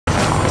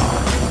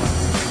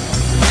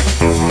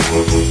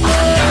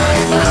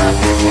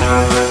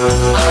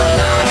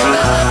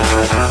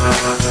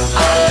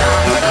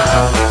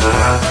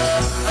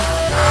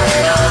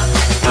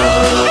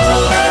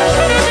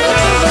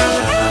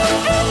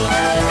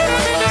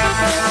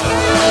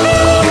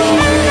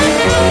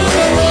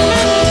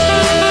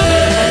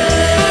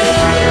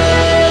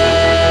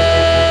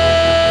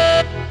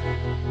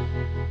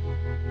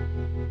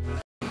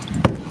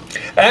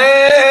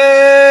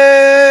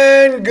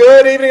And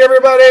good evening,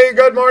 everybody.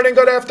 Good morning,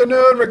 good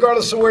afternoon,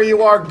 regardless of where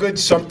you are, good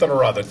something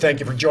or other. Thank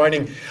you for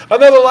joining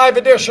another live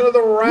edition of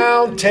the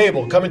Round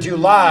Table, coming to you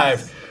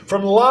live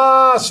from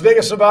Las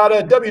Vegas,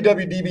 Nevada,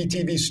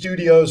 WWDBTV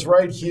studios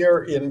right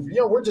here in,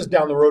 we're just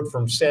down the road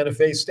from Santa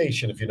Fe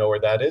Station, if you know where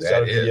that is.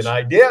 That'll give you an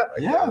idea.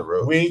 Yeah.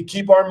 We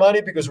keep our money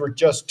because we're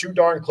just too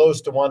darn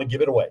close to want to give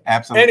it away.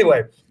 Absolutely.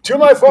 Anyway, to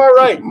my far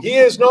right, he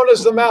is known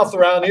as the mouth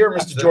around here,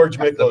 Mr. George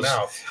Miklos. The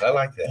mouth. I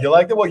like that. You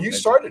like that? Well, you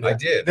started it. I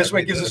did. This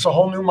way gives us a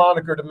whole new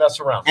moniker to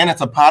mess around. And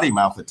it's a potty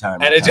mouth at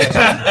times. And it's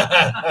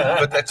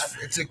but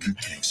it's a good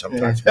thing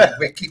sometimes.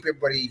 We keep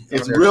everybody.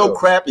 It's real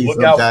crappy Look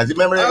sometimes. out. You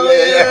remember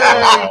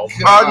that? Oh,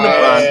 Pardon the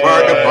pun.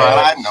 Pardon the pun.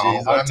 I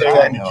know. I'll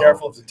tell you, be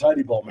careful if the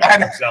tiny ball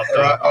man comes out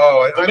there.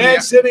 The man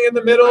sitting in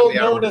the middle,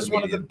 known as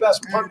one of the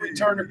best punt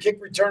returner,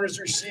 kick returners,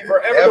 receiver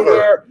ever to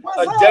wear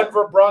a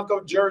Denver Bronco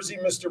jersey,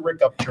 Mr. Rick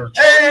Upchurch.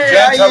 Hey,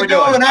 Gents, how you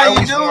doing? How you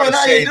always doing? wanna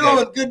How say you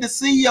doing? Good to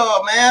see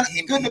y'all, man.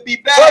 Good to be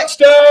back.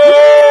 Touchdown!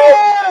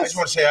 I just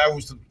want to say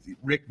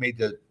Rick made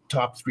the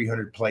top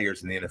 300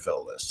 players in the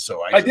NFL list.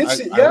 So I did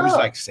see, I always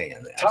like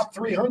saying that. Top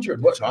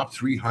 300. What? Top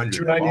 300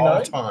 299? of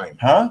all time.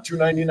 Huh?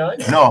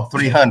 299? No,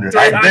 300.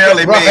 I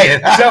barely made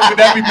it. Would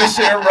that be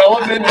Mr.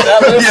 Irrelevant in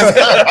that list?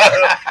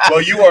 Yes.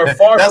 Well, you are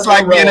far That's from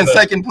like being in irrelevant.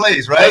 second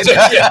place, right?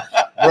 Yeah.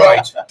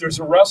 Right. There's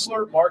a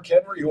wrestler, Mark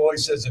Henry, who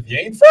always says, if you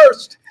ain't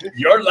first,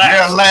 you're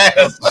last. You're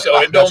last. So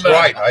it don't That's matter.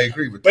 right. I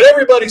agree with But that.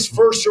 everybody's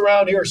first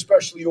around here,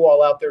 especially you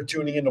all out there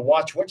tuning in to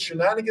watch what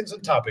shenanigans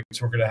and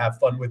topics we're going to have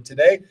fun with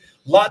today.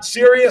 Lot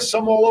serious,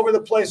 some all over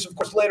the place. Of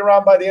course, later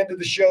on by the end of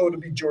the show,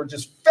 it'll be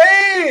George's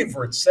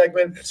favorite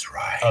segment. That's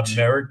right.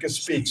 America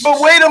Speaks.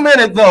 But wait a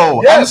minute,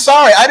 though. Yes. I'm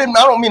sorry. I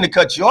don't mean to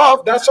cut you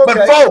off. That's okay.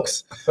 But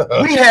folks,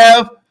 we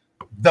have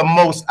the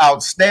most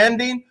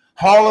outstanding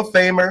Hall of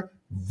Famer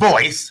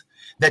voice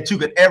that you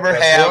could ever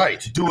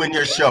have doing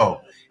your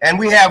show. And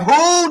we have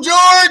who,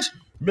 George?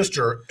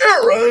 Mr.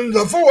 Aaron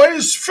the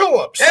Voice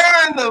Phillips.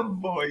 Aaron the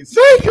Voice.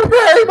 Thank you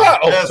very much.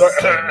 Oh, Yes.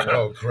 sorry.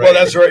 Oh, great. Well,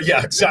 that's right.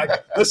 Yeah, exactly.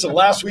 Listen,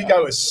 last week I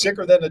was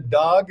sicker than a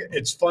dog.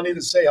 It's funny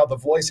to say how the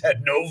voice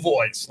had no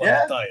voice.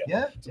 Let me tell you.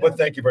 Yeah. But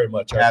thank you very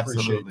much. I appreciate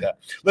Absolutely. that.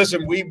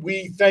 Listen,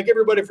 we thank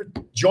everybody for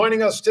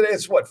joining us today.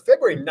 It's what,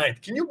 February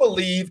 9th. Can you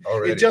believe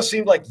Already. it just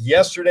seemed like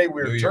yesterday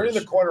we were New turning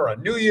Year's. the corner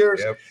on New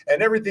Year's Yep.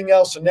 and everything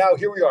else. And now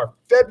here we are,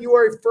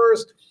 February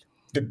 1st.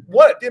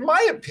 What, in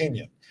my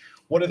opinion,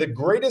 one of the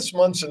greatest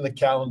months in the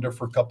calendar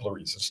for a couple of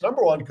reasons.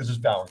 Number one, because it's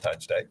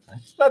Valentine's Day.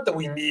 Not that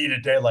we need a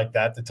day like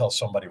that to tell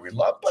somebody we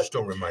love, but Just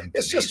don't remind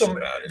it's Denise just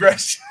about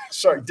it.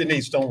 Sorry,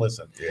 Denise, don't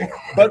listen. Yeah.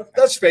 But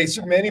let's face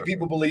it, many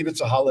people believe it's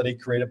a holiday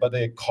created by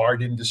the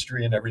card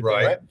industry and everything,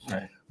 right?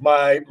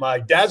 My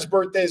dad's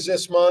birthday is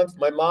this month.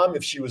 My mom,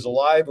 if she was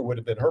alive, it would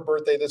have been her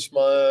birthday this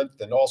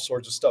month and all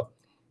sorts of stuff.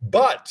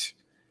 But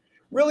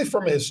really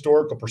from a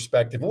historical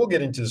perspective, and we'll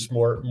get into this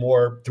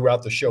more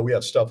throughout the show. We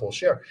have stuff we'll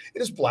share.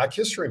 It is Black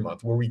History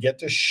Month, where we get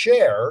to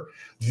share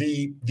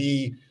the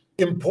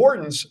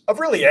importance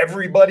of really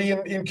everybody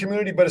in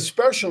community, but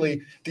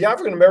especially the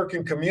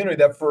African-American community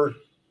that for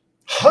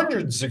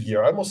hundreds of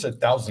years, I almost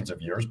said thousands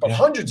of years, but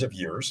hundreds of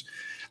years,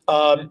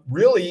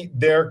 really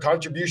their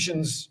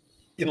contributions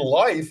in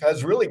life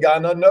has really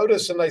gone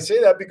unnoticed. And I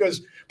say that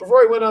because before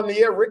I went on the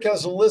air, Rick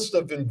has a list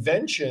of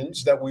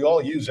inventions that we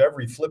all use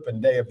every flipping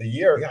day of the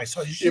year. Yeah, I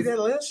saw. Did you see that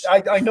list?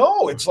 I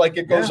know. It's like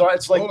it goes on.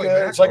 It's like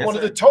one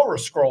of the Torah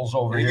scrolls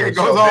over here. It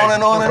goes on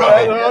and on and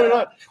Right, on. on and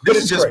on. But This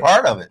is it's just great.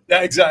 part of it.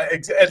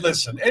 Exactly. And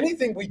listen,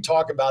 anything we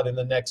talk about in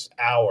the next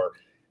hour,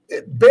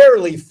 it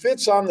barely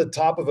fits on the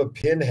top of a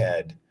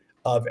pinhead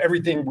of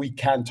everything we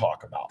can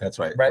talk about. That's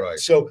right. Right.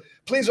 So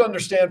please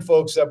understand,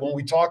 folks, that when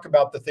we talk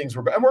about the things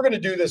and we're going to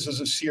do this as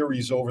a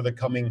series over the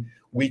coming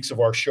weeks of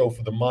our show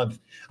for the month.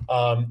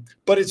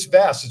 But it's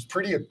vast. It's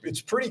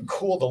pretty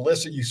cool, the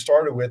list that you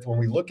started with. When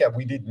we look at,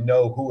 we didn't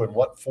know who and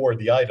what for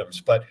the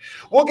items, but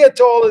we'll get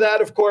to all of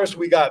that. Of course,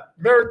 we got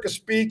America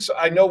Speaks.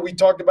 I know we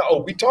talked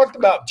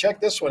about, check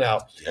this one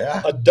out.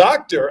 Yeah. A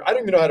doctor, I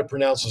don't even know how to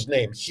pronounce his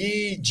name.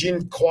 He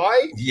Jin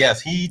Kwai.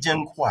 Yes, He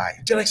Jin Kwai.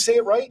 Did I say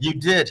it right? You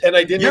did. And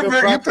I didn't even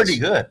You're practice. pretty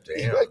good.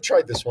 Yeah, I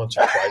tried this once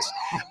or twice.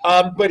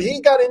 But he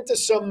got into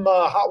some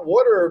hot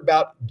water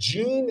about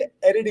gene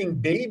editing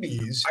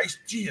babies.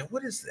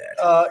 What is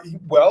that?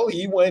 Well,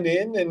 he went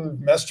in and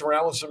messed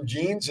around with some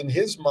genes in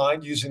his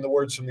mind, using the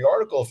words from the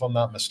article, if I'm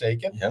not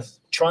mistaken. Yes.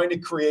 Trying to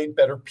create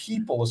better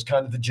people is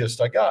kind of the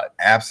gist I got.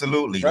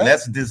 Absolutely. Right?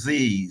 Less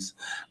disease.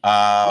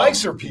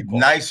 Nicer people.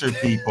 Nicer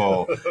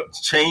people.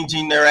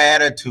 Changing their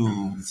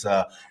attitudes.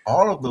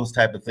 All of those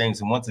type of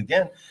things. And once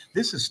again,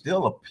 this is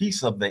still a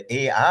piece of the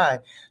AI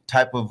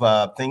type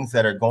of things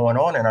that are going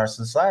on in our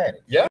society.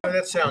 Yeah,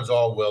 that sounds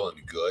all well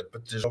and good,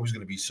 but there's always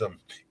going to be some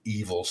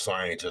evil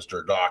scientist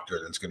or doctor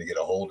that's going to get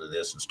a hold of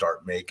this and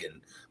start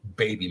making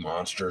baby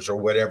monsters or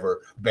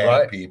whatever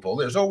bad people.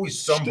 There's always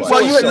somebody.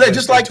 Well,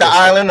 just like the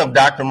island of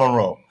Dr.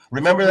 Monroe.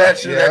 Remember that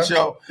show? That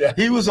show? Yeah.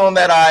 He was on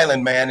that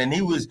island, man, and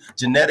he was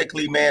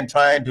genetically, man,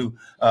 trying to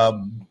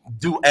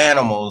do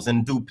animals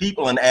and do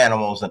people and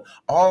animals and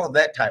all of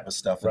that type of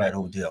stuff in that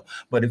whole deal.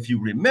 But if you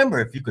remember,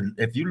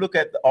 if you look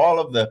at all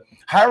of the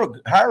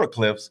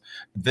hieroglyphs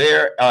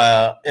there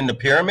in the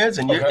pyramids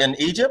in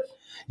Egypt,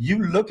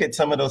 you look at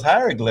some of those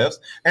hieroglyphs,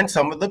 and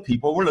some of the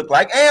people look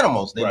like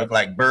animals. They look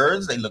like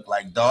birds. They look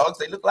like dogs.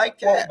 They look like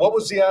cats. Well, what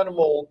was the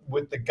animal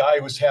with the guy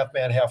who was half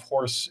man, half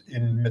horse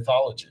in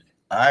mythology?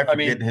 I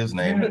forget his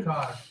name.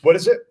 Minotaur. What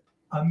is it?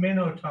 A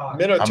minotaur. A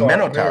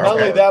minotaur. Not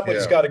only that, but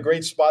he's got a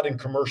great spot in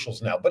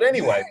commercials now. But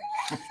anyway,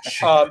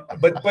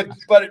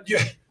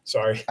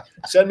 sorry,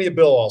 send me a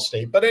bill,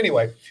 Allstate. But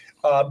anyway,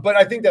 but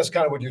I think that's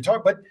kind of what you're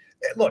talking. But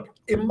look,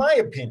 in my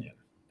opinion,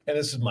 and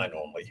this is mine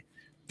only,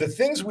 the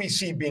things we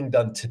see being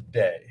done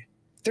today,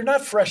 they're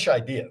not fresh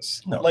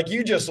ideas. No. Like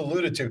you just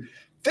alluded to.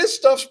 This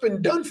stuff's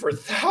been done for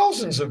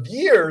thousands of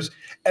years.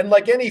 And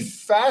like any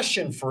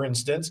fashion, for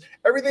instance,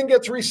 everything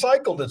gets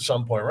recycled at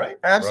some point, right?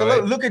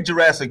 Absolutely. Right. Look at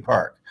Jurassic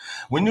Park.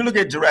 When you look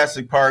at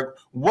Jurassic Park,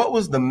 what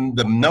was the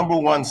number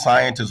one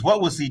scientist? What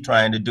was he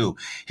trying to do?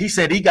 He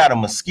said he got a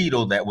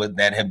mosquito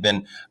that had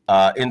been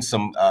in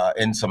some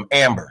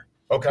amber.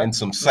 And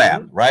some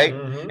sap, right?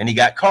 And he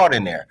got caught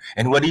in there.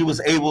 And what he was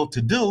able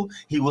to do,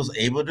 he was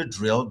able to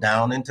drill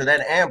down into that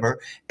amber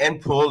and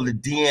pull the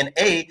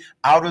DNA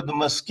out of the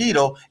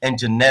mosquito and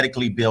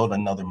genetically build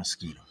another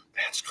mosquito.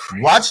 That's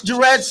crazy. Watch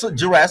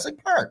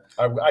Jurassic Park.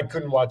 I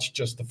couldn't watch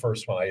just the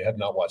first one. I have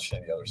not watched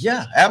any others.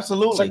 Yeah,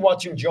 absolutely. It's like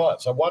watching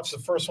Jaws. I watched the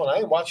first one. I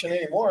ain't watching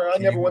anymore. I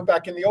never went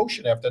back in the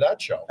ocean after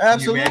that show.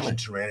 Absolutely. Can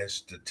you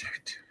imagine the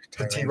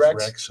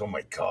T-Rex? Oh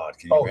my God!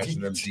 Can you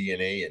imagine them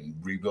DNA and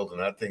rebuilding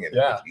that thing and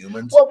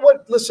humans? Well,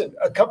 listen,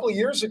 a couple of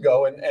years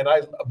ago, and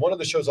one of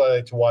the shows I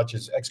like to watch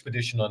is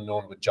Expedition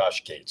Unknown with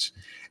Josh Gates,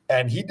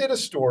 and he did a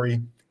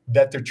story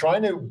that they're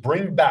trying to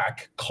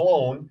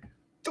clone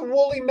the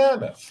woolly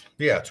mammoth.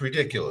 Yeah, it's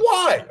ridiculous.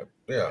 Why?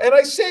 Yeah. And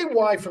I say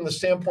why from the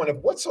standpoint of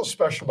what's so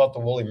special about the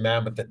woolly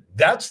mammoth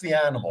that's the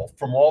animal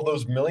from all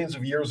those millions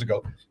of years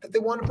ago that they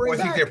want to bring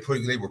back. I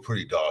think they were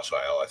pretty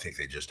docile. I think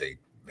they just ate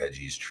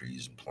veggies,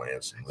 trees, and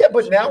plants. And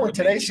but now in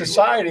today's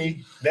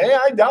society,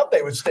 I doubt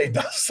they would stay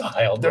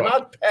docile. They're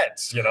not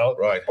pets,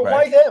 Right. But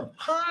why them?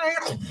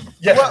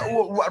 Yeah.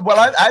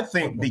 Well, I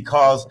think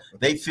because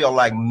they feel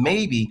like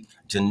maybe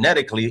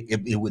genetically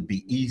it would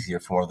be easier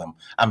for them.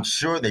 I'm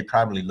sure they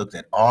probably looked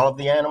at all of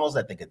the animals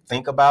that they could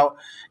think about,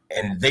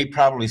 and they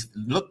probably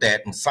looked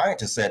at, and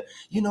scientists said,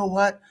 you know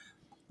what?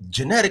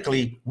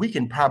 Genetically, we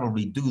can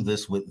probably do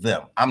this with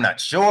them. I'm not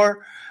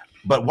sure,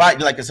 but why?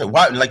 Like you said,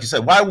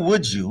 why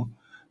would you?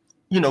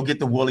 Get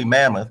the woolly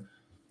mammoth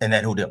and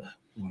that whole deal.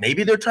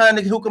 Maybe they're trying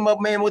to hook them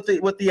up, man, with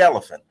the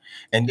elephant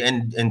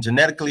and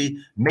genetically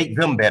make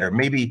them better,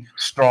 maybe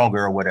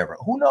stronger or whatever.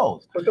 Who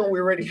knows? But don't we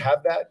already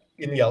have that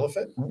in the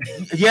elephant?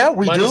 Yeah,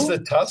 we Minus do.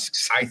 the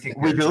tusks. I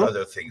think there's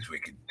other things we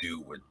could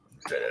do with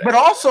that. But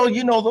also,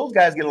 those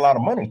guys get a lot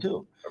of money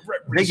too.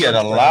 They get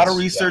a lot of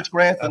research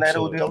grants and that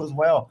whole deal as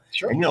well.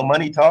 Sure. And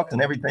money talks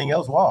and everything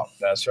else walks.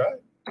 That's right.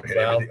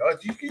 Well,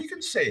 you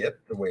can say it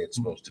the way it's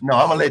supposed to be. No,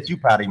 I'm gonna let you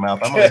potty mouth.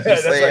 I'm gonna let you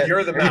say it.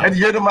 You're the mouth.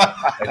 You're the mouth.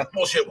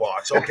 Bullshit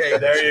walks. Okay,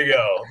 there you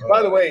go.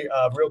 By the way,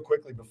 real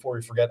quickly before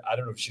we forget, I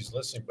don't know if she's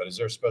listening, but is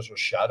there a special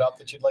shout out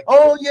that you'd like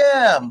to do?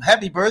 Yeah.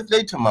 Happy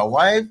birthday to my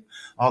wife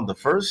on the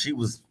 1st. She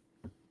was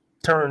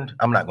turned.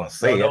 I'm not going to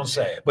say it. Don't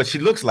say it. But she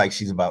looks like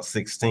she's about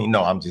 16.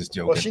 No, I'm just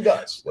joking. Well, she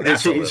does. Well,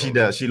 she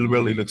does. She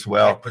really looks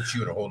well. That puts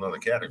you in a whole nother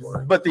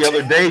category. But the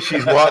other day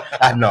she's walking.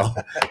 I know.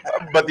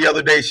 But the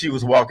other day she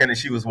was walking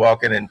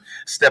and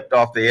stepped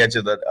off the edge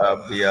of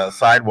the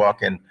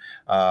sidewalk and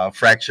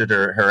fractured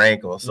her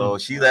ankle. So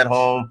she's at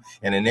home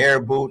in an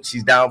air boot.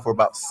 She's down for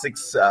about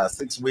 6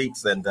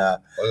 weeks, and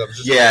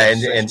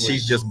and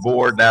she's just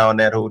bored now in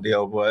that whole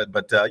deal.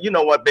 But you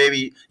know what,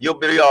 baby, you'll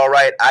be all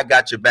right. I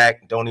got your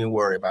back. Don't even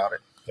worry about it.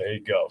 There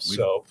you go. We've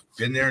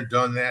been there and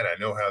done that. I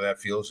know how that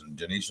feels, and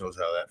Denise knows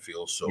how that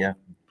feels. So,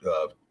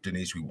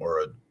 Denise, we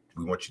want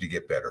you to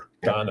get better.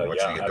 Donna,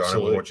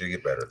 absolutely. We want you to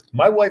get better.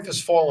 My wife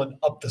has fallen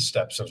up the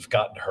steps and has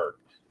gotten hurt.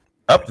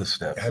 Up the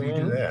steps. How do you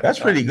do that? That's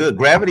pretty good.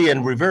 Gravity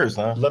and reverse,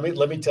 huh? Let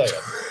me tell you,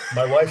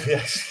 my wife.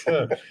 Yes,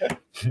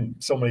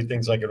 so many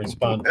things I can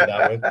respond to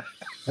that with.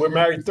 We're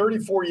married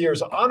 34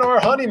 years. On our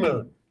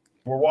honeymoon,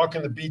 we're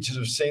walking the beaches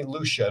of St.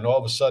 Lucia, and all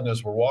of a sudden,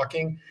 as we're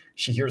walking,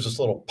 she hears this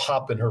little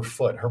pop in her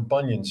foot. Her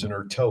bunions in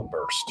her toe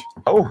burst.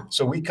 Oh,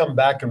 so we come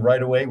back, and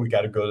right away we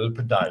got to go to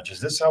the podiatrist.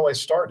 This is how I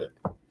started.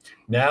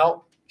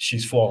 Now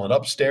she's fallen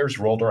upstairs,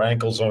 rolled her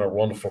ankles on her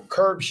wonderful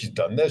curb. She's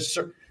done this,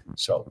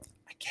 so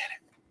I get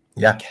it.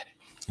 Yeah. I get it.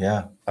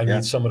 Yeah. I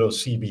need some of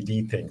those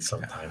CBD things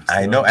sometimes.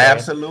 I know.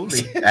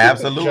 Absolutely.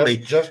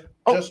 Absolutely.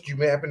 just you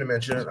may happen to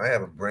mention it. I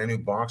have a brand new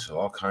box of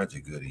all kinds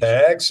of goodies.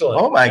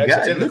 Excellent. Oh my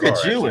Excellent. God! Look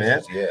at you,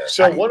 man. Yeah.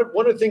 So one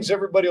of the things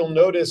everybody will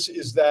notice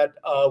is that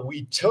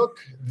we took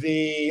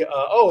the.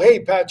 Oh, hey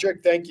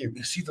Patrick, thank you.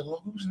 You see the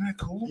logos? Isn't that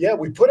cool? Yeah,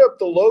 we put up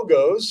the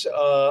logos.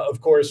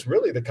 Of course,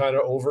 really the kind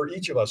of over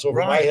each of us.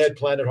 Over my head,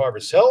 Planet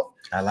Harvest Health.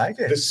 I like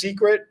it. The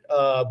secret,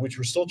 which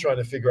we're still trying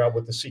to figure out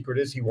what the secret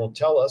is. He won't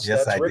tell us.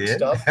 Yes, That's I Rick did.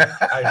 stuff.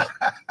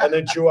 And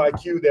then True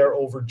IQ there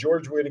over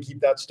George. We're going to keep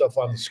that stuff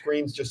on the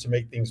screens just to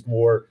make things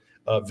more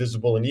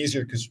visible and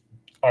easier, because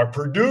our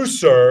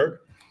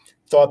producer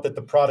thought that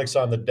the products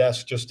on the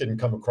desk just didn't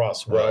come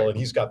across well, and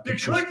he's got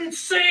pictures. You couldn't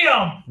see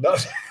them. No,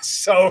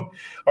 so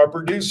our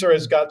producer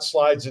has got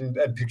slides and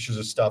pictures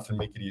of stuff and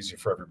make it easier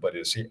for everybody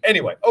to see.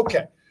 Anyway,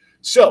 okay.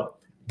 So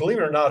believe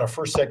it or not, our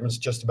first segment's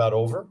just about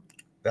over.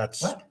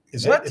 That's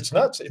Is it? It's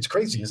nuts. It's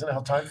crazy, isn't it?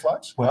 How time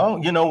flies. Well,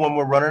 you know, when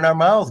we're running our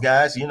mouths,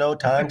 guys, you know,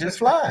 time just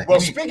flies.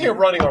 Well, speaking of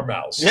running our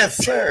mouths, Yes,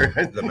 sir.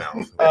 the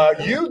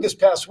mouth. you this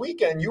past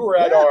weekend, you were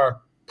at our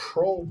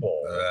Pro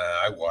Bowl.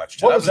 I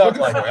watched. What was that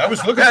like? I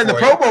was looking. Yeah, the for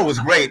Pro it. Bowl was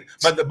great,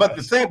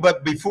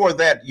 but before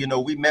that, you know,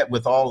 we met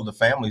with all of the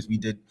families. We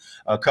did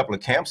a couple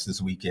of camps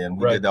this weekend.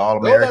 We did the All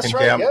American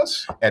camp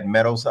at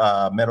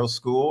Meadows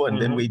School,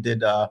 and then we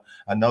did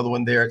another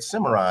one there at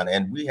Cimarron,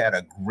 and we had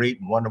a great,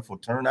 wonderful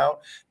turnout.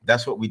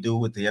 That's what we do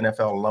with the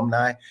NFL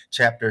alumni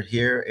chapter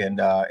here in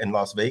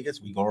Las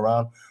Vegas. We go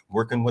around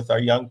working with our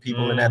young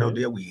people in that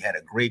deal. We had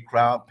a great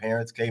crowd.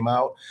 Parents came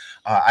out.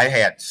 I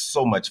had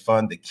so much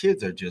fun. The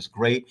kids are just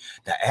great.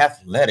 The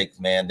athletics,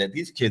 man, that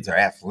these kids are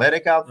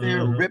athletic out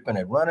there, ripping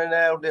and running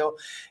that deal.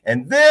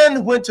 And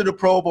then went to the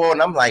Pro Bowl,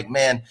 and I'm like,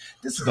 man,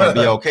 this is going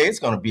to be okay. It's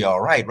going to be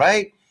all right,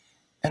 right?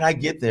 And I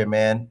get there,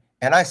 man,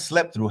 and I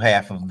slept through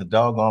half of the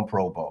doggone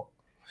Pro Bowl.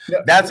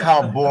 Yeah. That's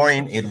how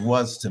boring it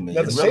was to me.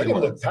 Now, the stadium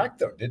looked packed,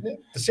 though, didn't it?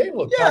 The stadium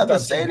looked packed. Yeah, the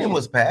stadium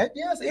was packed.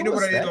 Yes, you know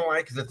what I didn't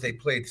like? That they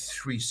played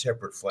 3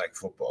 separate flag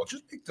football.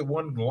 Just pick the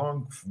one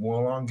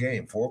long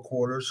game, 4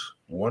 quarters,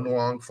 one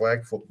long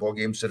flag football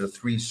game instead of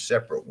 3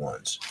 separate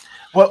ones.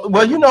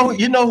 Well, you know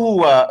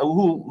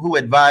who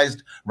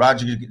advised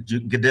Roger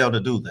Goodell to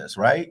do this,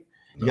 right?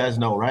 You guys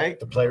know, right?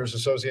 The Players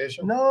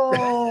Association?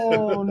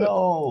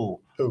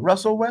 No.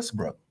 Russell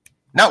Westbrook.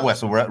 Not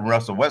Russell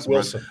Westbrook.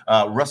 Wilson.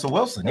 Russell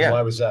Wilson. And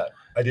why was that?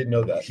 I didn't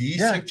know that. He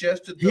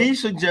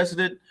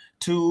suggested it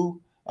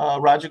to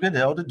Roger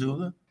Goodell to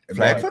do the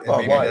flag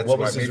football. Why?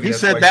 He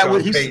said that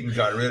Peyton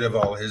got rid of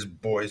all his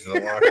boys in the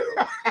locker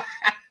room.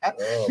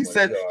 He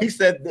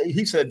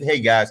said, hey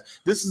guys,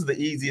 this is the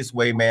easiest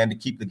way, man, to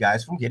keep the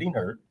guys from getting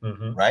hurt,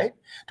 right?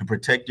 To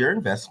protect your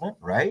investment,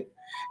 right?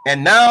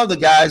 And now the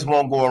guys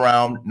won't go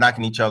around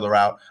knocking each other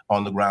out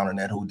on the ground and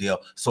that whole deal.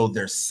 So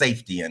there's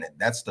safety in it.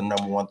 That's the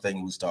number one thing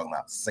he was talking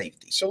about,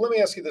 safety. So let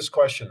me ask you this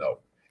question, though.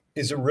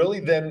 Is it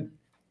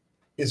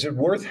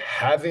worth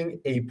having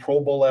a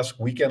Pro Bowl-esque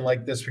weekend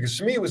like this? Because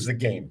to me, it was the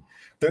game.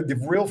 The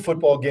real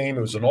football game.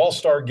 It was an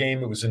all-star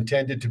game. It was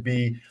intended to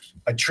be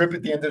a trip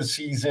at the end of the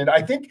season.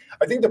 I think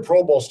the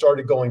Pro Bowl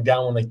started going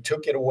down when they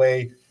took it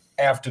away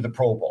after the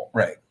Pro Bowl.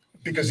 Right.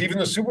 Because even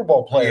the Super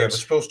Bowl players it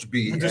was supposed to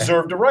be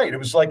deserved a right. It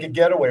was like a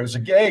getaway. It was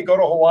like, hey, go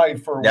to Hawaii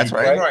for a That's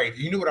week. Right. Right.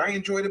 You know what I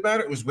enjoyed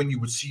about it was when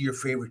you would see your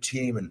favorite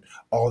team and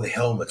all the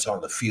helmets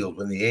on the field.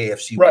 When the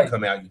AFC would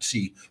come out, you'd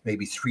see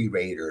maybe 3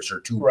 Raiders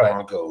or 2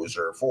 Broncos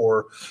or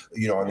 4.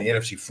 You know, on the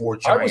NFC 4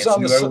 Giants. I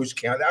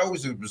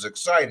was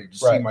excited to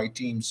see my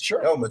team's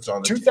helmets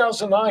on.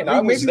 2009.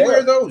 I was maybe there.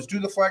 wear those. Do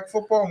the flag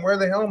football and wear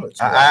the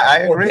helmets. I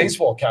agree. Or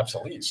baseball caps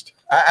at least.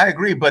 I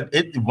agree, but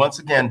once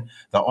again,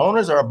 the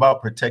owners are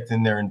about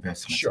protecting their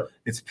investments. Sure.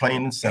 It's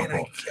plain and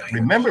simple.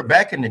 Remember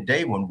back in the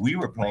day when we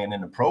were playing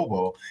in the Pro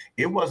Bowl,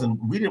 we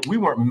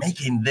weren't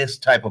making this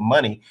type of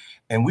money,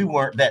 and we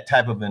weren't that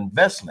type of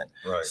investment.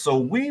 Right. So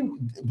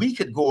we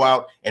could go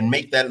out and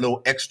make that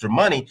little extra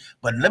money.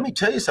 But let me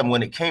tell you something,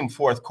 when it came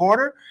fourth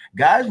quarter,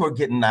 guys were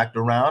getting knocked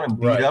around and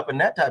beat up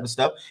and that type of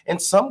stuff. And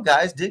some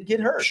guys did get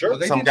hurt. Sure. Well,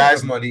 they did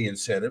have money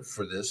incentive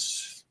for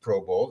this Pro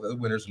Bowl. The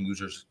winners and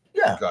losers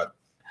got.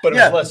 But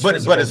it's less. But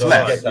it's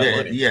less.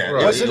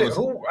 Right. Wasn't it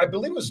who I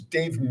believe was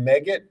Dave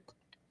Meggett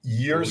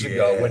years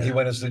ago when he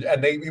went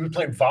he was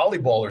playing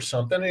volleyball or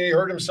something, and he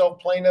hurt himself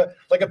playing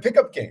a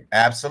pickup game.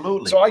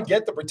 Absolutely. So I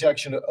get the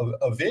protection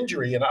of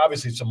injury, and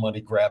obviously it's a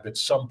money grab at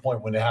some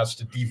point when it has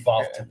to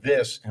devolve to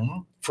this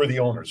for the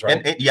owners,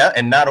 right?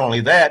 And not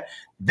only that,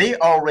 they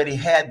already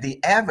had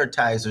the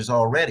advertisers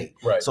already.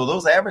 Right. So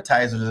those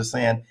advertisers are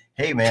saying,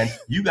 hey, man,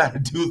 you got to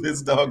do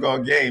this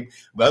doggone game.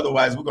 But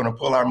otherwise, we're going to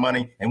pull our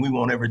money and we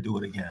won't ever do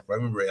it again. I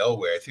remember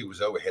Elway. I think it was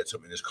Elway had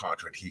something in his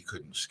contract. He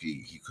couldn't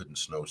ski. He couldn't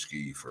snow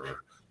ski for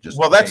just.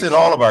 Well, that's in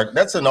all of our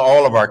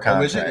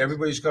contracts. Is it?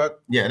 Everybody's got.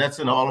 Yeah, that's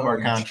in all of our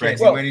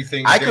contracts. Well,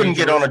 I couldn't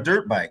get on a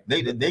dirt bike.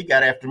 They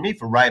got after me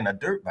for riding a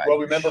dirt bike. Well,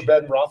 remember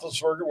Ben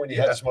Roethlisberger when he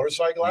had his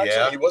motorcycle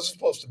accident? He wasn't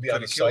supposed to be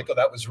on a cycle.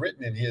 That was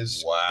written in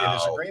his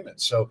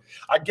agreement. So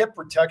I get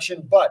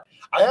protection, but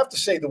I have to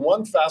say the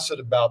one facet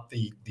about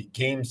the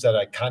games that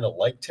I kind of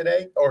like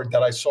today, or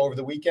that I saw over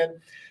the weekend,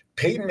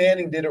 Peyton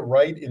Manning did it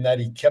right in that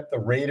he kept the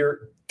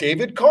Raider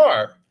David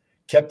Carr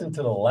kept him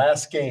to the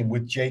last game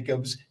with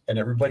Jacobs and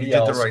everybody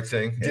else. Did the right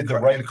thing. Did the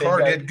right thing.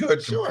 Carr did good,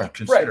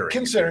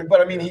 considering.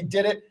 But I mean, he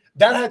did it.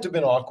 That had to have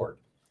been awkward.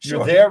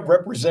 You're there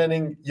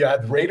representing. You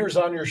had Raiders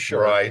on your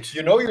shirt. Right.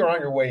 You know you're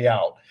on your way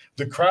out.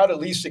 The crowd, at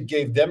least it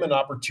gave them an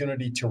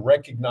opportunity to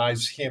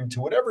recognize him to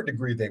whatever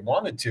degree they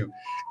wanted to.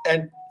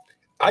 And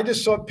I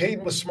just thought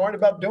Peyton was smart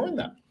about doing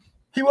that.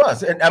 He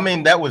was. And I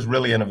mean, that was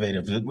really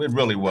innovative. It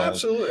really was.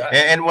 Absolutely.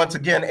 And once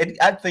again,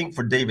 I think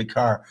for David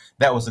Carr,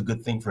 that was a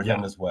good thing for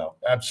him as well.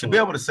 Absolutely.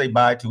 To be able to say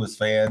bye to his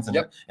fans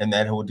and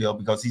that whole deal,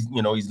 because he's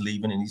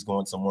leaving and he's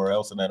going somewhere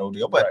else and that whole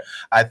deal. But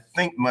I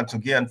think once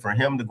again, for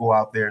him to go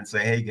out there and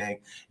say, hey, gang,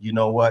 you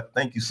know what?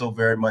 Thank you so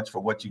very much for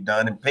what you've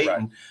done. And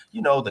Peyton,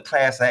 the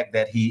class act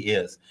that he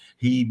is,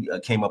 he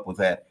came up with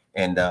that.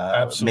 And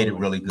made it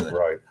really good.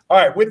 Right. All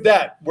right. With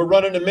that, we're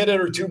running a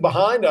minute or two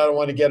behind. I don't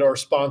want to get our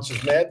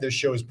sponsors mad. This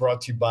show is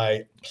brought to you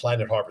by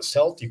Planet Harvest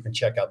Health. You can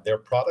check out their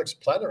products,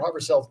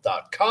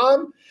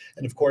 planetharvesthealth.com.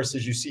 And of course,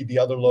 as you see the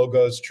other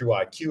logos, True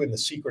IQ, and The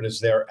Secret is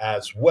there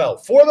as well.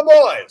 For the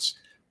boys.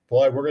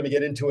 Boy, we're going to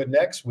get into it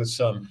next with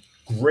some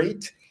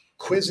great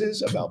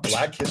quizzes about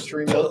Black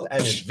History Month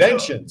and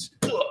inventions.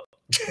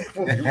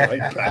 We'll be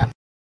right back.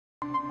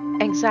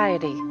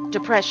 Anxiety,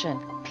 depression,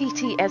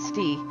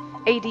 PTSD,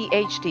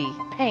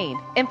 ADHD, pain,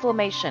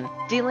 inflammation,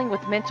 dealing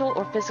with mental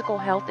or physical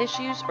health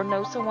issues, or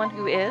know someone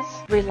who is?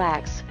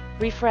 Relax,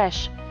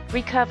 refresh,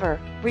 recover,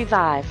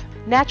 revive.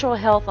 Natural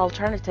health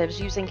alternatives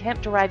using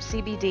hemp-derived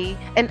CBD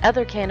and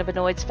other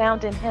cannabinoids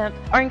found in hemp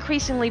are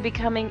increasingly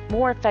becoming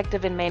more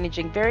effective in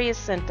managing various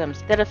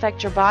symptoms that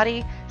affect your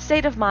body,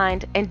 state of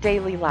mind, and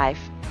daily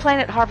life.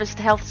 Planet Harvest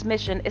Health's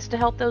mission is to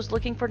help those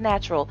looking for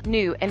natural,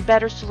 new, and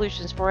better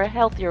solutions for a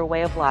healthier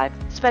way of life,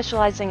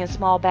 specializing in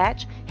small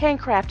batch,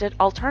 handcrafted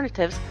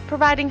alternatives,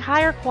 providing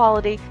higher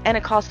quality and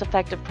a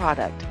cost-effective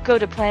product. Go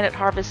to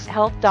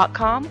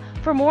planetharvesthealth.com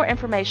for more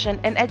information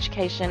and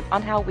education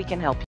on how we can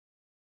help you.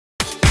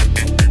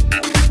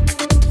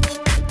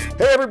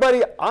 Hey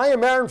everybody, I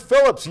am Aaron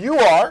Phillips. You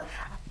are?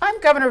 I'm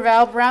Governor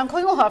Val Brown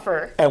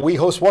Klingelhofer. And we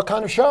host what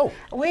kind of show?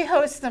 We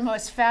host the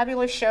most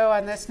fabulous show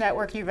on this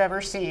network you've ever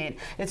seen.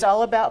 It's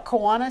all about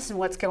Kiwanis and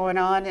what's going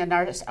on in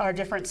our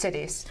different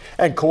cities.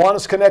 And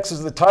Kiwanis Connects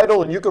is the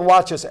title, and you can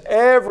watch us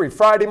every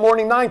Friday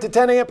morning, 9 to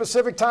 10 a.m.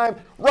 Pacific time,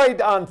 right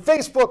on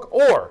Facebook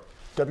or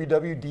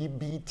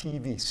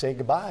WWDBTV. Say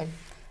goodbye.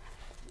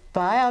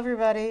 Bye,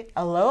 everybody.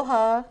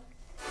 Aloha.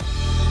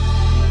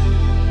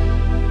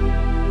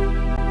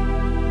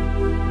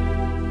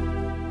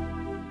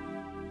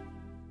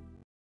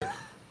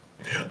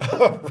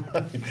 All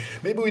right.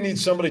 Maybe we need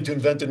somebody to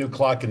invent a new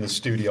clock in the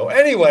studio.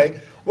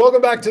 Anyway,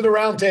 welcome back to the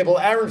Roundtable.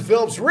 Aaron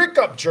Phillips, Rick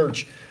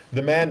Upchurch,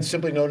 the man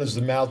simply known as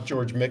the Mouth,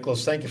 George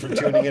Miklos. Thank you for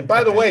tuning in.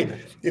 By the way,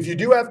 if you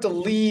do have to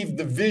leave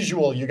the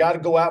visual, you got to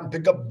go out and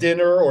pick up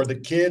dinner or the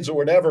kids or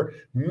whatever,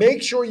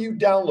 make sure you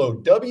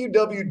download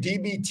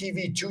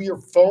WWDBTV to your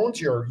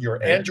phones,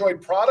 your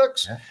Android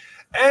products. Yeah.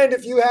 And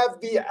if you have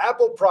the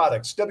Apple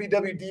products,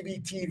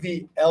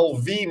 WWDBTV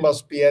LV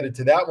must be added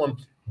to that one.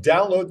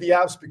 Download the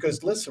apps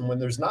because, listen, when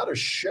there's not a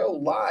show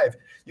live,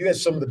 you get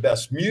some of the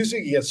best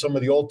music. You get some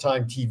of the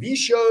old-time TV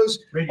shows.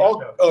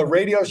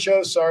 Radio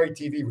shows. Sorry,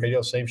 TV,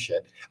 radio, same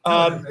shit.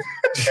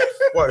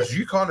 What, is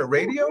you calling it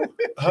radio?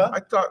 Huh? I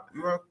thought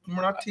we're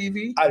not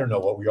TV. I don't know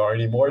what we are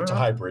anymore. It's a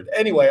hybrid.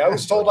 Anyway, I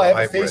was told I have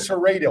a face for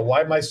radio.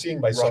 Why am I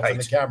seeing myself in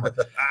the camera?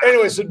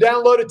 Anyway, so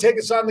download it. Take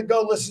us on the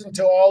go. Listen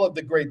to all of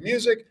the great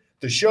music,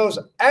 the shows,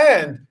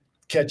 and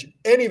catch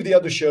any of the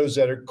other shows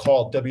that are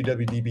called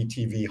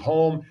WWDBTV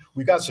Home.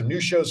 We got some new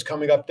shows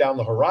coming up down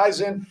the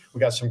horizon. We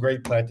got some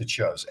great planted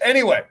shows.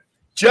 Anyway,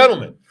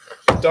 gentlemen,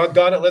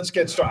 doggone it, let's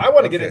get started. I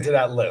want to get into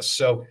that list.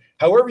 So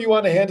however you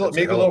want to handle it,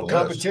 maybe a little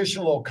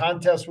competition, a little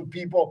contest with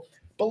people.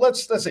 But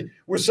let's see.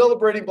 We're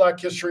celebrating Black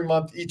History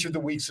Month each of the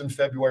weeks in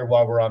February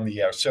while we're on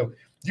the air. So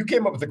you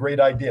came up with a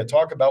great idea.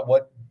 Talk about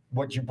what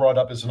you brought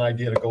up as an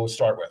idea to go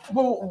start with.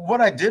 Well,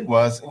 what I did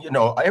was,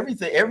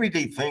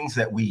 everyday things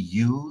that we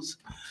use,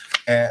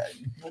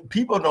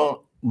 people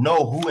don't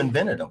know who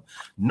invented them.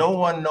 No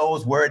one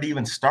knows where it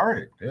even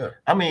started. Yeah.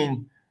 I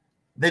mean,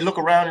 they look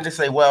around and they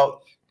say,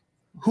 well,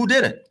 who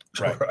did it?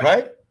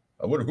 Right?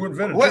 Who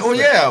invented this? Well,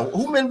 yeah.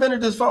 Who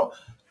invented this phone?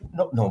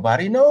 No,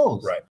 nobody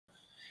knows. Right.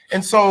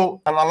 And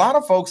so, and a lot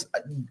of folks,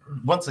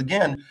 once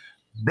again,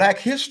 Black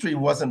history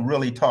wasn't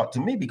really taught to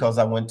me because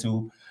I went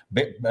to,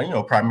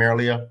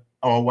 primarily a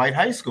all-white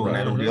high school in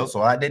that old deal,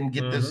 so I didn't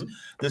get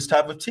this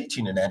type of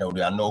teaching in that old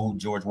deal. I know who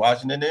George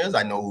Washington is.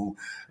 I know who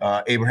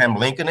Abraham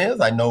Lincoln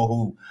is. I know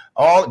who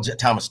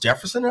Thomas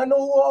Jefferson. I know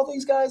who all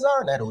these guys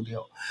are in that old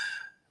deal.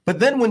 But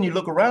then when you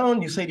look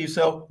around, you say to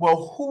yourself,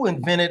 well, who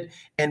invented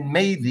and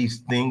made these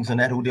things in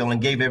that old deal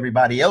and gave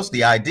everybody else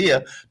the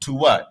idea to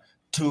what?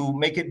 To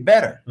make it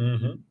better.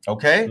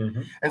 Okay?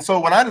 And so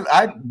when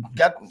I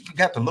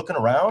got to looking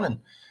around and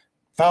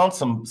found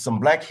some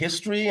Black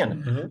history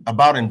and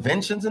about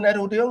inventions in that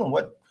whole deal and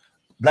what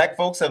Black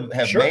folks have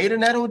made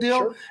in that whole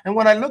deal. And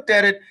when I looked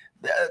at it,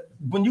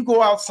 when you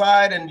go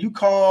outside and you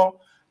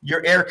call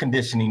your air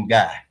conditioning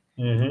guy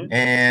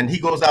and he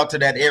goes out to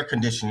that air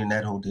conditioning in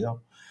that whole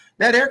deal,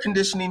 That air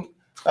conditioning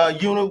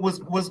unit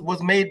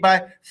was made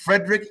by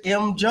Frederick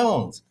M.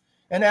 Jones,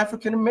 an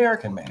African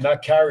American man.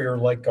 Not Carrier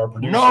like our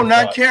producer. No,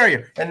 not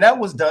Carrier. And that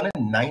was done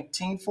in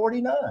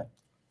 1949.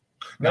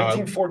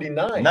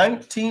 1949.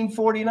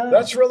 1949.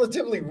 That's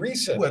relatively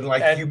recent. Well,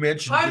 like you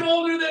mentioned, I'm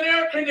older than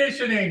air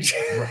conditioning.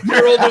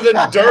 You're older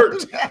than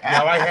dirt.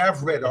 Now, I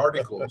have read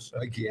articles.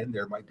 Again,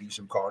 there might be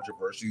some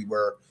controversy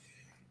where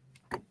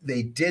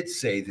they did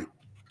say that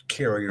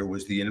Carrier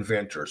was the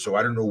inventor. So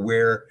I don't know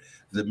where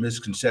the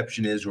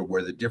misconception is, or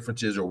where the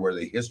difference is, or where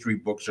the history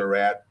books are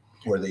at.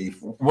 Where they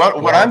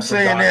what I'm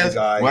saying is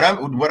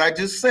what I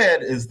just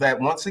said is that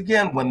once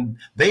again, when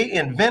they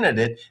invented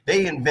it,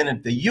 they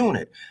invented the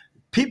unit.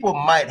 People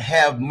might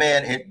have made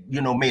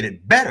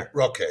it better.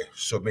 Okay,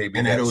 so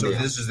maybe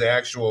this is the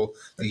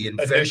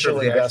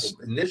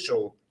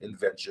initial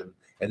invention,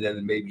 and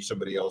then maybe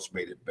somebody else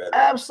made it better.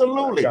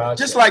 Absolutely. Gotcha.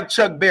 Just like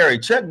Chuck Berry.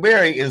 Chuck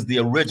Berry is the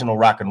original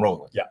rock and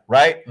roller. Yeah.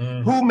 Right?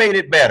 Mm-hmm. Who made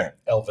it better?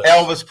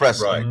 Elvis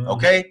Presley. Right.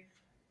 Okay.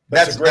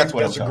 That's a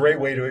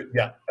great way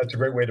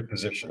to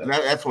position it.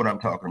 That's what I'm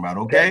talking about.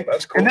 Okay. Yeah,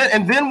 that's cool.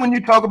 And then when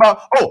you talk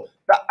about the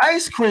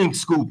ice cream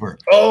scooper.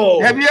 Oh,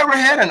 have you ever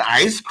had an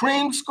ice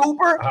cream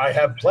scooper? I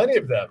have plenty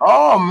of them.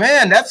 Oh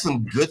man, that's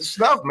some good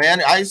stuff,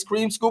 man. Ice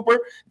cream scooper,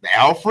 the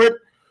Alfred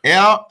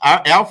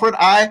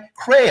I.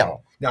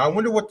 Crail. Now I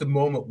wonder what the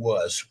moment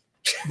was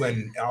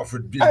when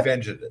Alfred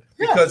invented it,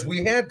 because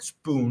we had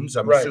spoons.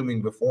 I'm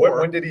assuming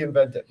before. When did he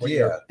invent it?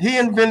 He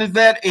invented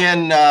that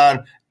in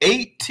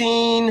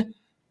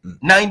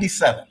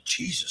 1897.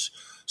 Jesus.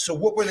 So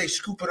what were they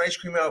scooping ice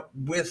cream out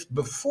with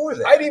before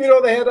that? I didn't even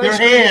know they had ice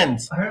cream. Their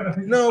hands.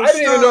 No, I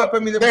didn't even know. I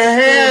mean, their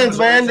hands,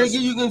 man.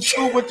 You can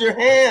scoop with your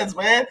hands,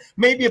 man.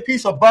 Maybe a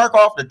piece of bark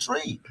off the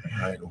tree.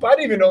 I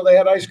didn't even know they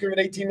had ice cream in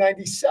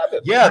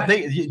 1897. Yeah,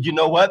 you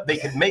know what? They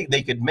could make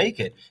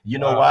it. You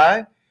know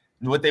why?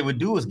 What they would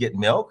do is get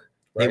milk.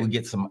 They would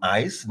get some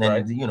ice, and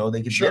then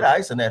they could get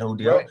ice in that whole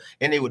deal,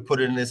 and they would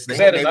put it in this thing.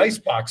 They had an ice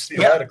box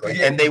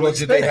theoretically, and they would.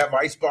 Did they have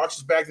ice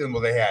boxes back then?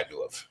 Well, they had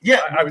to have.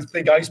 Yeah, I would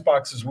think ice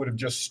boxes would have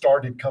just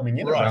started coming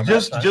in. Right.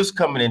 Just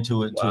coming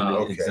into it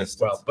to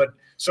existence. Well, but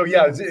so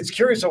yeah, it's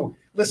curious. So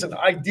listen,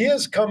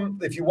 ideas come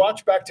if you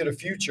watch Back to the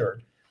Future.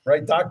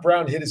 Right, Doc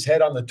Brown hit his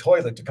head on the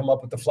toilet to come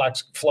up with the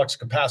flux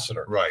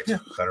capacitor. Right. Yeah.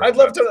 I'd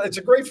love to. It's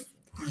a great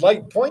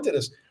light point to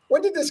this.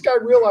 When did this guy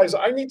realize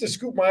I need to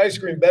scoop my ice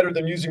cream better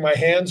than using my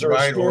hands or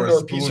a spoon or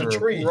a piece of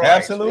tree? Right.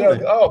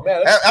 Absolutely. Oh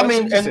man. I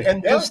mean,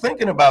 and just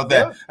thinking about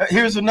that.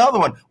 Here's another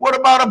one. What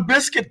about a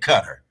biscuit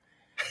cutter?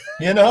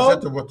 You know, is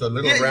that the little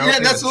round? Yeah,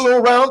 that's a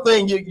little round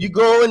thing. You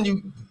go and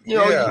you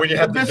know when you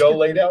have the dough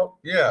laid out.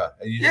 Yeah,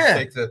 and you just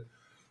take the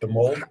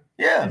mold.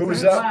 Yeah. Who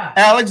was that?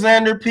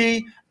 Alexander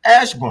P.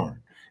 Ashburn.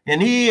 And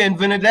he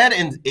invented that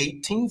in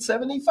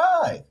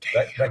 1875.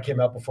 That came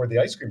out before the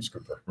ice cream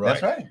scooper. Right.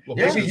 That's right. Well,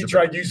 maybe he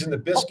tried using the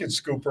biscuit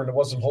scooper and it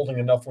wasn't holding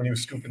enough when he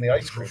was scooping the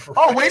ice cream.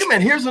 Oh, wait a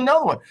minute. Here's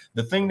another one.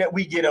 The thing that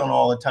we get on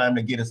all the time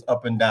to get us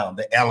up and down,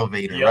 the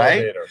elevator,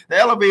 right? The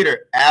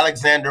elevator,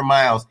 Alexander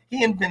Miles.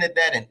 He invented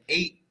that in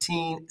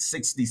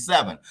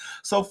 1867.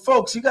 So,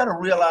 folks, you got to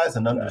realize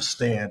and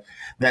understand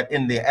that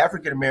in the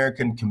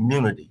African-American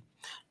community,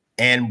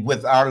 and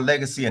with our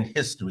legacy and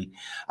history,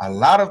 a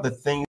lot of the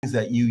things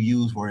that you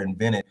use were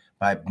invented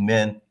by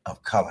men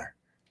of color,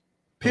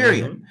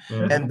 period.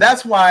 Mm-hmm. And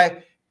that's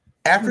why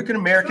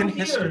African-American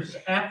history. 2 years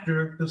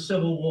after the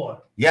Civil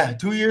War. Yeah,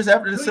 2 years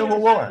after the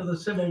Civil War. After the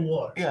Civil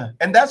War. Yeah,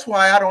 and that's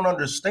why I don't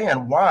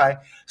understand why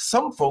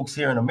some folks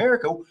here in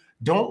America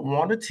don't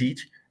want to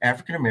teach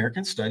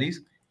African-American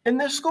studies in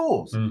their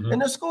schools, in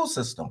their school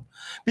system.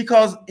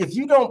 Because if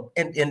you don't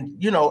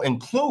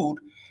include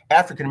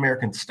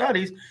African-American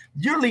studies,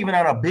 you're leaving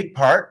out a big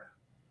part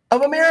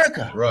of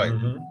America. Right.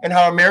 And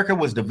how America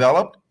was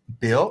developed,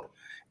 built,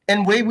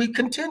 and way we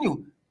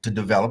continue to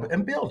develop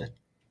and build it.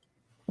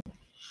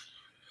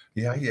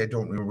 Yeah, I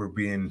don't remember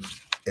being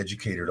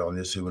educated on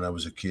this when I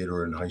was a kid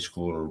or in high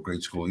school or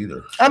grade school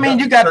either. I mean,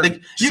 you got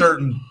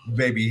certain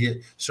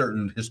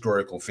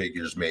historical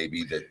figures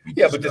maybe that.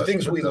 But the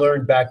things we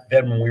learned back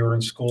then when we were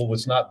in school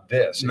was not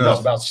this. It was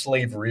about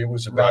slavery. It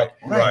was about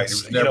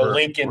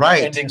Lincoln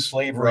ending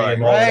slavery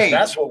and all that.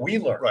 That's what we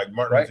learned. Right,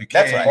 Martin Luther King.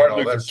 That's right. Martin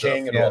Luther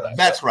King and all that.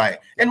 That's right.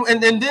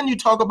 And then you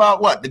talk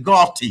about what? The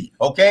golf tee.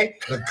 Okay,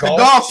 the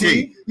golf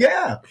tee.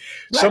 Yeah.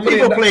 Some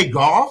people play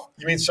golf.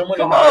 You mean someone?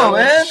 Come on,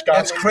 man.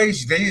 That's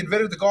crazy. They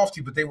invented the golf tee,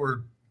 but they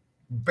were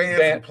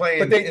banned from playing.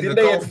 But they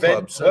golf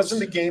clubs. Wasn't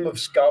the game of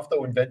golf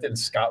though invented in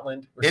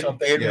Scotland or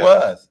something? It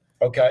was.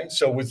 Okay,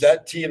 so was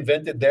that tee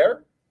invented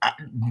there?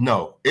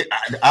 No,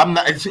 I'm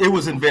not. It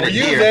was invented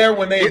here. Were you there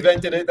when they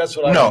invented it? That's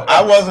what I. No,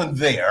 I wasn't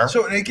there.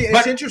 So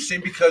it's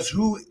interesting because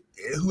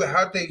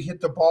how'd they hit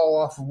the ball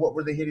off of what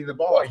were they hitting the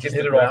ball? Well, you can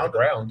hit it off the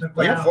ground.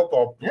 Like a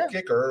football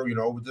kicker,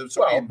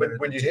 but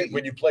when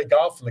you play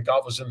golf and the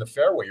golf is in the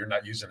fairway, you're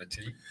not using a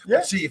tee.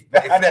 Yeah, see,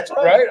 that's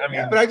right. I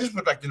mean, but I just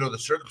would like to know the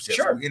circumstances.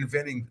 Sure.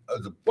 Inventing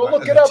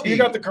look it up. You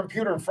got the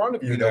computer in front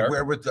of you.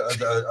 Where with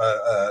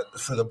the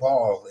for the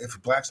ball, if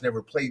blacks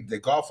never played the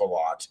golf a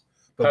lot,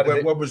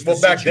 But what was the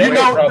back then?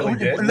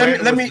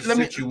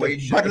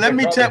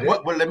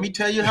 Let me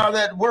tell you how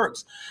that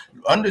works.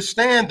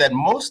 Understand that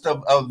most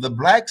of the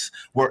blacks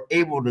were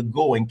able to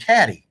go and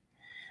caddy.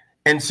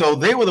 And so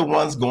they were the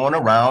ones going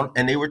around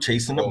and they were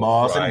chasing the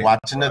balls and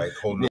watching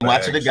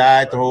the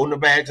guy throwing the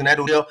bags and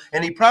that deal.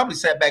 And he probably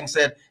sat back and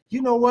said,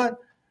 you know what?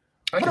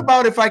 What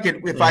about if I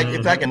can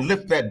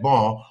lift that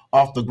ball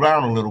off the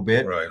ground a little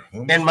bit,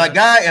 and my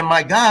guy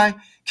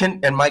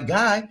can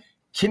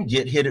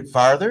hit it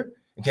farther,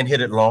 can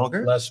hit it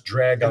longer, less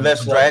drag on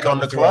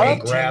the club.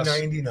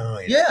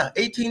 $18.99. Yeah,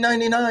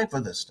 $18.99 for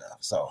this stuff.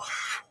 So,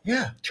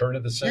 yeah, turn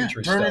of the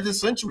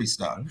century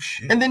stuff.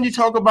 Oh, and then you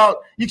talk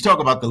about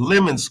the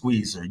lemon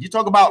squeezer. You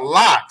talk about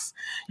locks.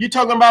 You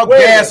talking about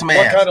gas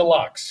masks. What kind of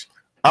locks?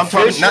 I'm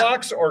Fish talking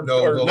locks or the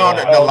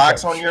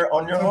locks on your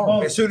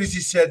home. As soon as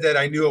you said that,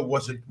 I knew it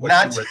wasn't what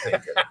you were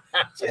thinking.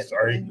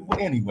 Sorry.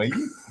 Anyway,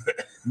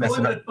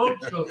 Messing up.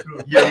 Boats go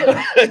through.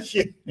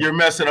 You're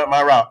messing up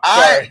my route.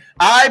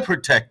 Eye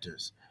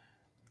protectors.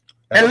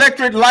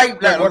 Electric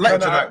light.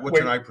 What's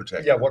an eye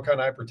protector? Yeah, what kind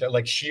of eye protector?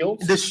 Like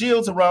shields? The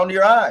shields around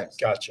your eyes.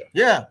 Gotcha.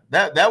 Yeah,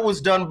 that was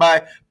done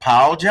by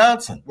Powell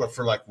Johnson. What,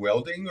 for like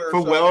welding or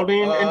for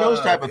welding and those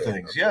type of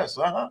things? Okay. Yes,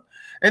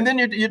 And then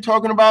you're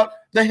talking about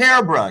the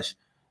hairbrush.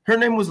 Her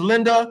name was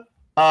Linda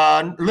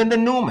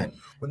Newman.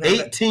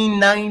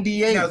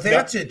 1898. Now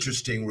that's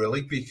interesting,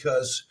 really,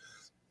 because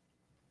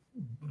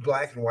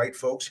black and white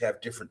folks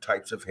have different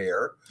types of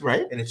hair,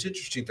 right? And it's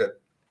interesting that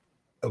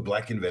a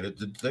black invented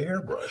the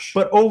hairbrush.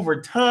 But over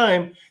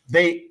time,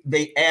 they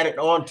added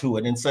on to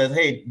it and said,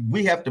 "Hey,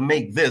 we have to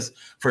make this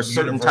for a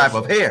certain type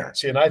of hair."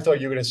 See, and I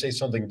thought you were going to say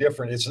something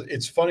different.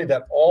 It's funny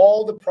that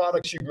all the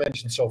products you've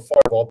mentioned so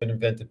far have all been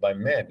invented by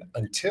men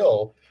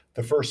until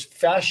the first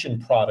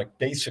fashion product,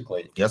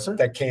 basically, yes, sir,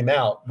 that came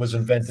out was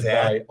invented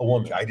by a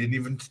woman. I didn't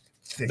even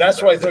think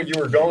that's what I thought you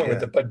were going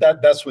with it, but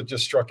that's what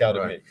just struck out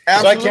at me.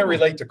 Because I can't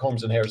relate to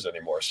combs and hairs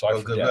anymore, so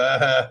I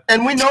forget.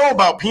 And we know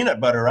about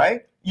peanut butter,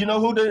 right? You know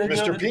who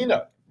Mr.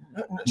 Peanut.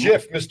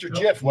 Mr.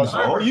 Jif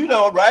wasn't. Oh, you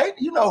know, right?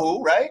 You know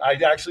who, right? I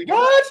actually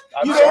what?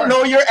 You don't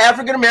know your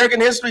African American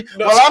history?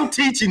 No, well, I'm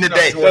teaching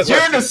today. You're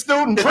the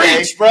student today.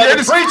 Preach,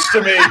 brother. Preach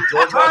to me.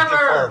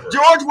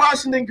 George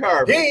Washington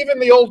Carver. Even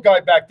the old guy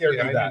back there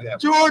knew that.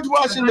 George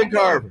Washington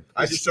Carver.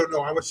 I just don't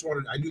know. I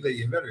knew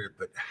they invented it,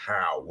 but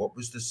how? What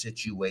was the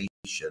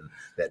situation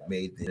that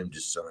made him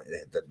decide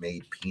that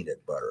made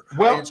peanut butter?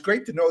 Well, it's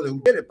great to know who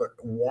did it, but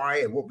why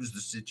and what was the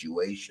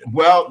situation?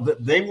 Well,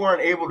 they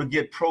weren't able to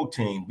get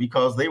protein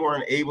because they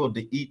weren't able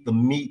to eat the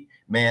meat,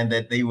 man,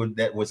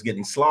 that was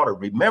getting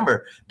slaughtered.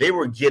 Remember, they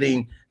were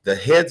getting the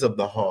heads of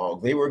the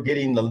hog. They were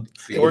getting the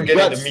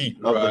meat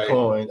of the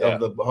coin of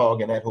the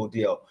hog and that whole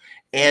deal.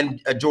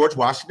 And George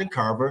Washington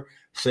Carver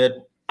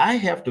said, I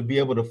have to be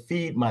able to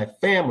feed my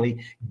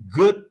family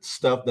good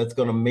stuff that's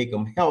going to make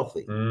them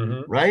healthy,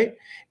 right?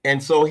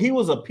 And so he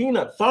was a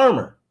peanut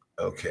farmer.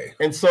 Okay.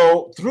 And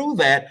so through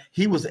that,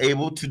 he was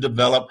able to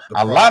develop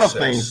a lot of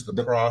things,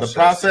 the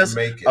process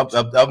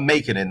of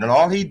making it. And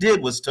all he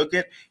did was took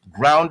it,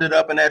 ground it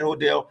up in that whole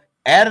deal,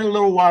 added a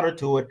little water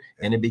to it,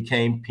 and it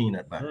became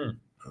peanut butter.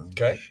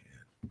 Okay.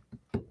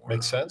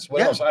 Makes sense.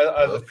 What else? I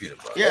love peanut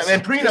butter. Yeah,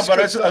 and peanut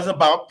butter is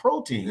about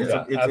protein. It's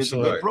a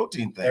good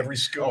protein thing. Every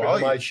scoop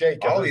in my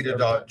shake. I'll eat it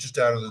just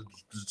out of the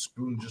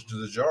spoon, just to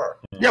the jar.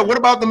 Yeah, what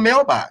about the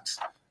mailbox?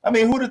 I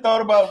mean, who'd have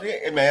thought about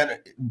it, man?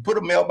 Put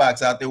a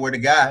mailbox out there where the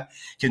guy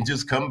can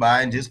just come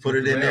by and just put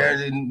it in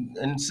there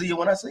and see you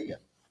when I see you.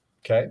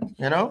 Okay.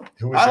 You know?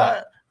 Who is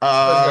that?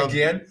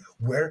 Again,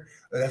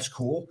 that's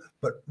cool,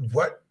 but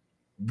what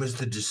was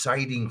the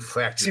deciding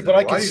factor? See, but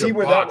I can see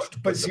where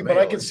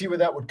I can see where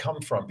that would come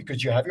from,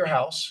 because you have your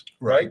house,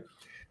 right?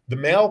 The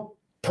mail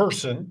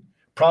person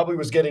probably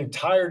was getting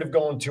tired of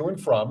going to and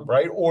from,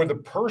 right? Or the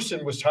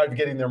person was tired of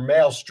getting their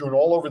mail strewn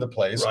all over the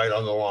place. Right,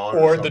 on the lawn.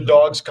 Or the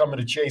dog's coming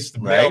to chase the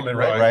mailman,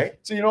 right?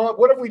 So you know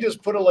what if we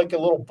just put a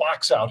little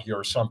box out here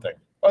or something?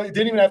 Well, it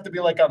didn't even have to be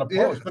like on a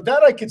post, but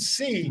that I could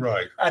see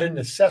at a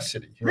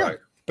necessity. Right.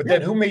 But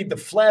then who made the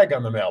flag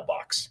on the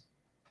mailbox?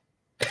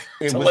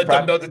 To let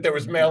them know that there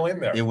was mail in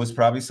there. It was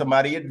probably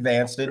somebody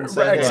advanced it and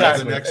said,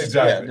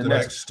 exactly.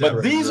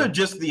 But these are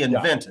just the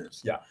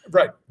inventors. Yeah,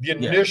 right. The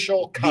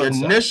initial concept.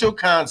 The initial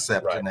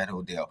concept in that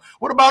whole deal.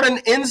 What about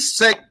an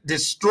insect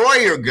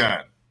destroyer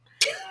gun?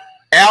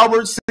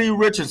 Albert C.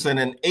 Richardson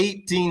in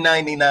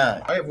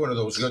 1899. I have one of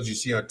those guns you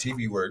see on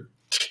TV where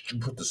you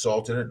put the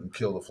salt in it and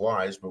kill the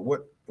flies. But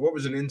what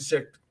was an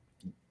insect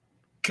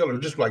killer?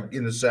 Just like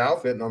in the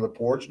South, hitting on the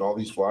porch and all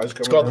these flies coming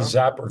It's called around? The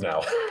zapper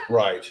now.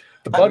 Right.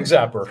 The bug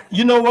zapper.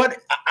 You know what?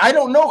 I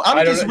don't know.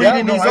 I'm just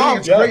reading these off.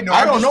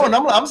 I don't know. And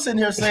I'm sitting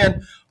here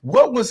saying,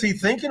 what was he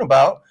thinking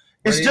about?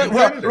 It's just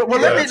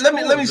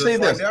let me say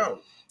this.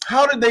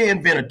 How did they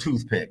invent a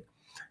toothpick?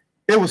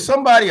 It was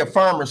a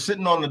farmer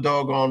sitting on the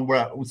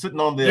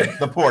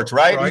the porch,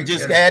 right? He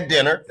just had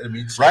dinner,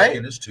 right?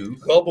 In his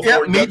tooth. Well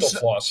before dental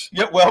floss.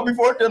 Yeah, well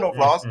before dental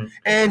floss.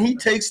 And he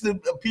takes a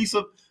piece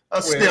of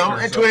a stem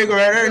and twig or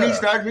whatever, and he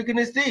starts picking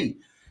his teeth.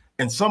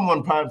 And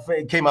someone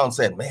came out and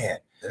said, "Man,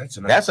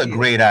 that's a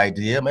great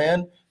idea,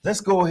 man.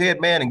 Let's go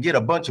ahead, man, and get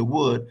a bunch of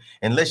wood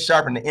and let's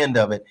sharpen the end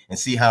of it and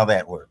see how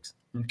that works.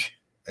 And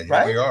here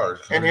right? we are.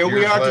 And here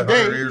we are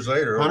today. 100 years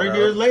later. 100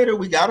 years later,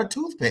 we got a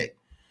toothpick.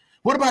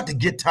 What about the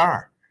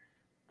guitar?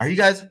 Are you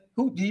guys,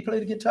 do you play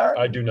the guitar?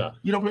 I do not.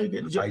 You don't play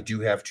the guitar? I do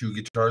have 2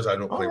 guitars. I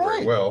don't play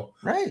very well.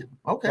 Right.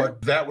 Okay.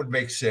 But that would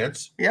make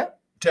sense. Yeah.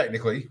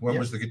 Technically, when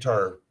was the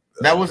guitar?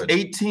 That was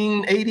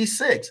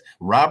 1886.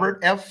 Robert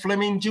F.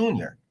 Fleming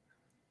Jr.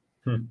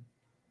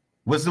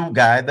 Was the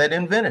guy that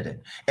invented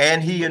it.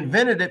 And he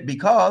invented it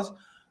because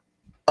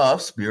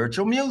of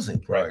spiritual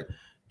music. Right.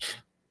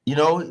 You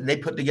know, they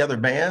put together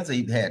bands,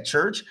 they had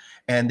church,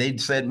 and they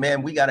said,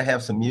 man, we got to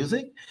have some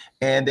music.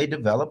 And they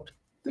developed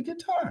the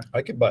guitar.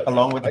 I could buy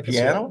along with the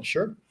piano.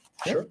 Sure.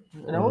 Sure.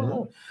 You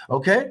know,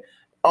 okay.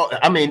 Oh,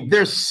 I mean,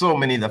 there's so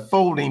many, the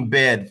folding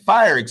bed,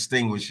 fire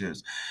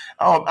extinguishers.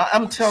 Oh,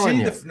 I'm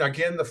telling you.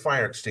 Again, the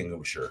fire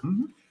extinguisher.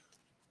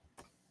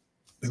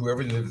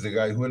 Whoever the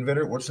guy who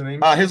invented it, what's the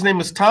name? His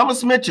name is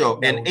Thomas Mitchell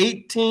in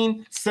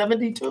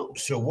 1872.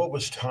 So what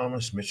was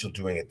Thomas Mitchell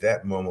doing at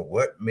that moment?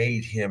 What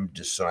made him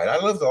decide? I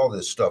loved all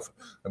this stuff.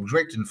 I'm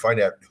great to find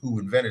out who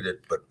invented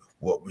it, but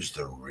what was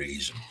the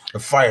reason? The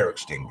fire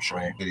extinguisher.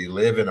 Right. Did he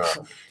live in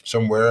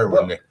somewhere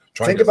when they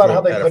think about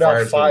how they put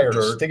out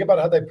fires. Think about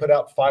how they put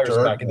out fires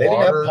back. And they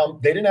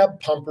didn't have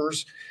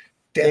pumpers.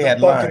 They had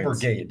bucket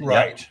brigade.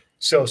 Right. Yeah.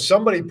 So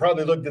somebody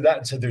probably looked at that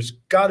and said, there's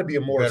got to be a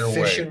more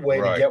efficient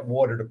way to get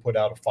water to put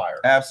out a fire.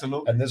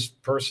 Absolutely. And this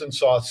person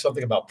saw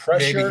something about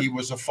pressure. Maybe he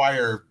was a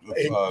fire.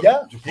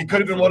 He could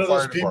have been one of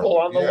those people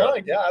on the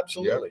line. Yeah,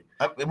 absolutely.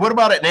 What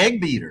about an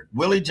egg beater?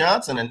 Willie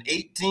Johnson in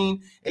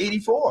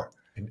 1884.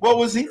 What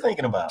was he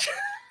thinking about?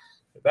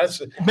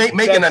 That's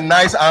making a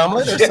nice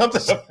omelet or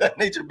something of that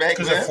nature back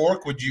then. Because a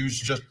fork would be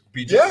just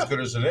as good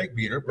as an egg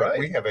beater. But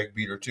we have egg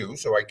beater too,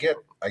 so I get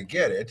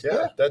it.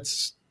 Yeah,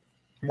 that's.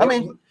 I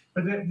mean.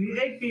 But the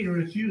egg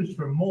beater is used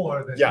for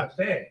more than just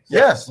eggs.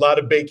 Yes. A lot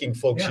of baking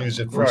folks use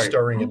it for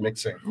stirring and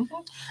mixing.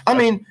 I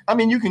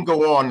mean, you can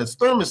go on. This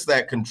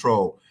thermostat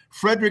control,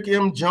 Frederick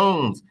M.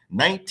 Jones,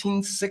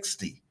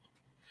 1960.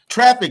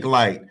 Traffic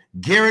light,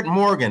 Garrett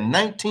Morgan,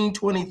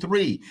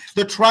 1923.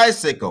 The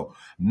tricycle,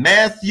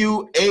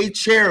 Matthew A.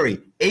 Cherry,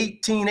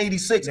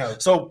 1886.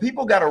 So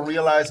people got to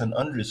realize and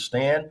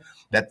understand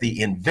that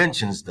the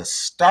inventions, the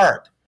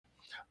start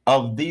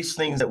of these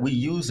things that we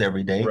use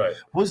every day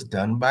was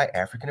done by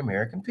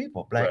African-American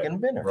people, Black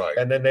inventors. Right.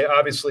 And then they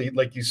obviously,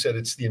 like you said,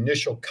 it's the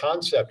initial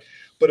concept.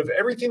 But of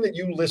everything that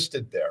you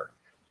listed there,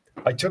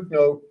 I took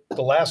note,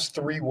 the last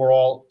 3 were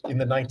all in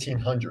the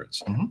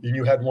 1900s. And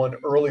you had one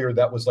earlier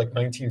that was like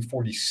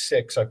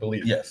 1946, I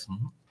believe. Yes.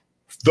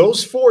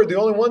 Those 4 are the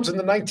only ones in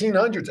the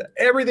 1900s.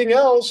 Everything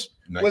else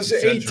was the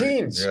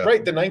 18s,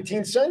 right? The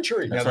 19th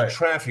century. Now, the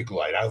traffic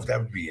light, that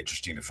would be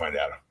interesting to find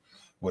out.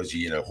 Was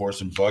he in a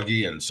horse and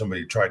buggy and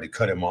somebody tried to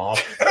cut him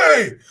off?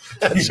 Hey,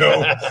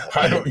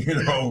 I don't,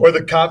 Or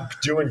the cop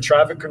doing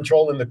traffic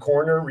control in the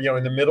corner,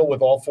 in the middle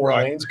with all 4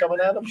 lanes coming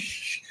at him.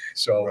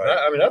 So,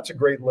 I mean, that's a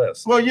great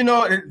list. Well,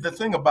 the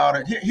thing about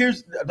it,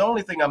 here's the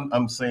only thing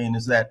I'm saying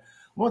is that,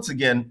 once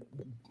again,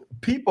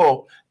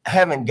 people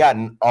haven't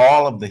gotten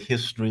all of the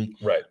history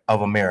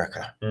of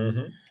America.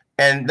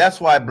 And that's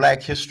why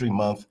Black History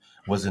Month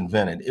was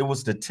invented. It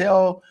was to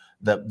tell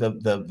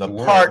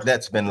the part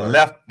that's been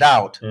left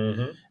out,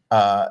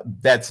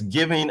 that's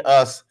giving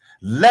us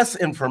less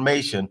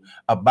information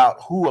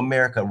about who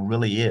America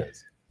really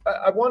is.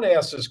 I want to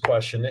ask this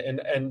question,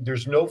 and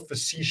there's no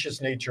facetious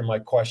nature in my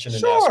question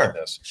in asking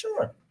this.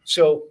 Sure.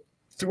 So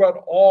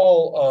throughout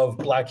all of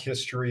Black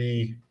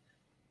history,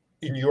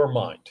 in your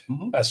mind,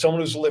 as someone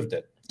who's lived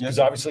it, because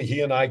obviously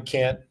he and I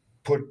can't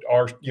put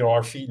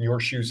our feet in your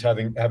shoes,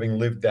 having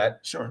lived that.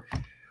 Sure.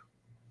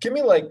 Give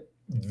me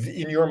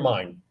in your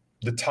mind,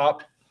 the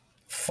top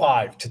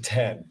 5 to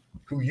 10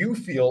 who you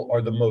feel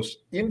are the most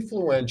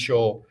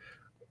influential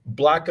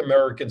Black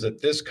Americans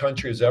that this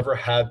country has ever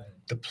had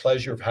the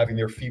pleasure of having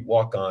their feet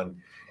walk on,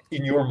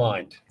 in your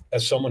mind,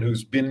 as someone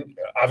who's been,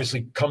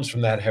 obviously comes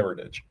from that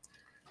heritage.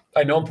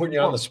 I know I'm putting you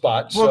on the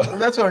spot. So. Well,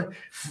 that's all right.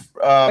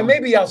 And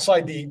maybe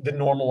outside the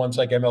normal ones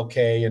like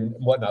MLK and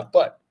whatnot,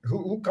 but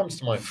who comes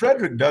to mind?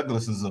 Frederick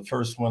Douglass is the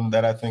first one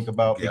that I think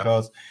about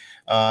because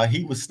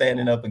he was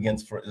standing up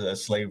against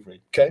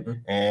slavery. Okay.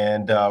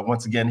 And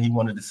once again, he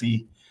wanted to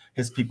see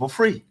his people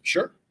free.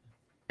 Sure.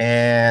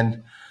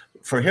 And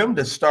for him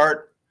to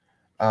start,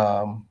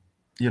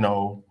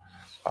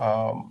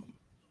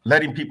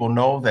 letting people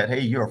know that,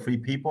 hey, you're a free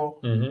people,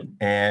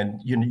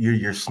 and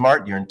you're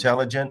smart, you're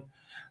intelligent,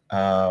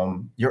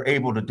 you're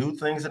able to do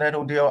things in that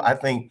whole deal. I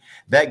think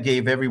that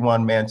gave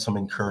everyone, man, some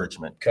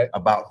encouragement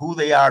about who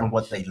they are and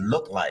what they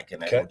look like in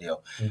that whole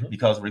deal.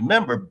 Because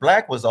remember,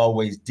 Black was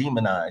always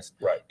demonized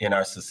in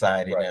our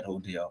society in that whole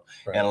deal.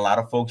 And a lot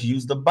of folks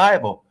use the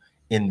Bible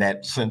in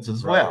that sense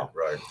as well.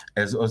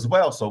 As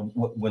well. So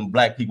when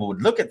Black people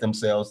would look at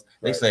themselves,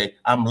 they say,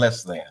 I'm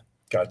less than.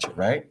 Gotcha.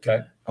 Right?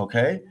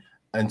 Okay.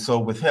 And so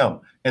with him.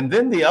 And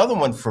then the other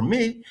one for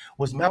me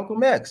was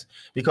Malcolm X,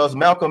 because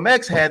Malcolm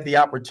X had the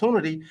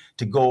opportunity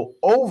to go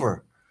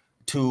over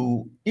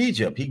to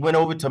Egypt. He went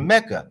over to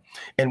Mecca.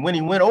 And when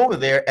he went over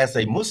there as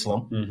a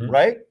Muslim,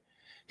 right?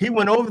 He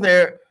went over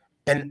there,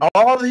 and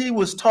all he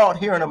was taught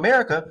here in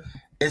America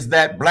is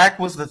that black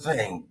was the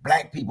thing,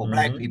 black people,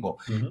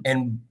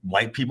 and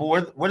white people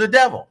were the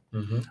devil.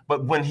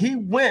 But when he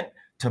went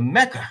to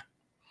Mecca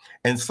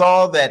and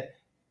saw that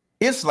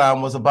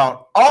Islam was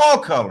about all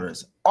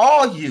colors,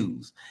 all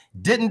hues,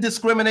 didn't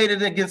discriminate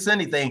against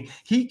anything,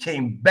 he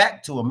came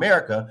back to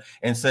America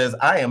and says,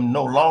 I am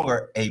no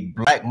longer a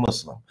black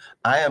Muslim.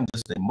 I am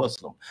just a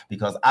Muslim,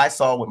 because I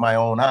saw with my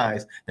own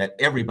eyes that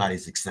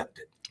everybody's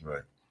accepted.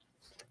 Right.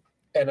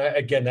 And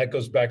again, that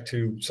goes back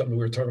to something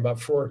we were talking about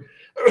before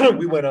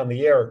we went on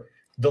the air,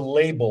 the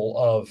label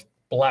of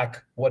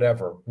black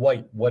whatever,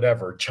 white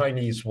whatever,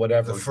 Chinese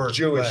whatever,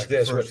 Jewish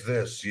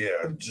this, yeah.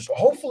 Just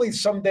hopefully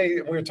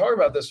someday, we were talking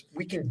about this,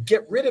 we can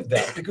get rid of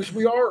that, because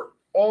we are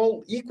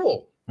all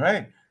equal.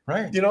 Right.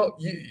 You know,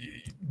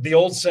 the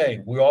old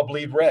saying, we all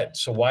bleed red.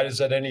 So why is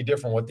that any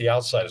different what the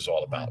outside is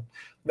all about?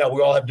 Now,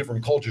 we all have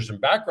different cultures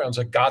and backgrounds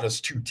that got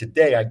us to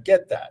today. I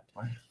get that.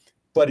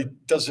 But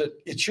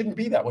it shouldn't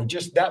be that way.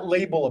 Just that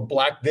label of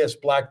black this,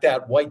 black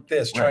that, white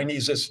this,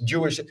 Chinese this,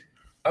 Jewish.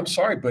 I'm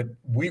sorry, but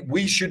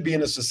we should be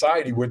in a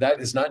society where that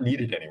is not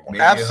needed anymore.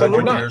 Maybe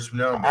Absolutely. 100 years from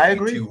now, maybe I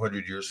agree.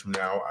 200 years from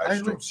now, I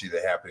just don't see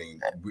that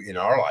happening in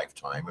our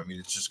lifetime. I mean,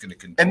 it's just going to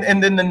continue.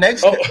 And then the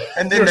next,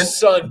 and then your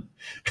son.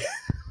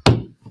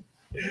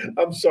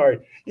 I'm sorry.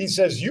 He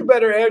says, you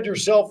better add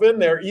yourself in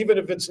there, even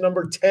if it's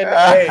number 10A.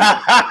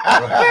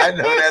 I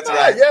know, that's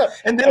right. Yeah.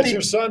 And then that's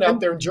your son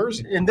out there in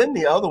Jersey. And then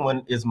the other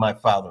one is my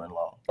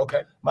father-in-law.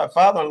 Okay. My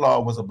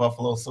father-in-law was a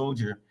Buffalo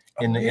soldier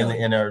in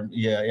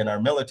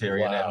our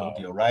military in that whole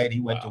deal, right?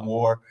 He went to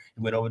war.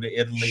 He went over to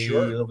Italy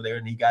over there,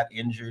 and he got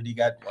injured. He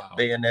got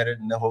bayoneted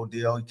and the whole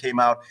deal. He came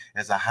out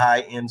as a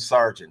high-end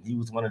sergeant. He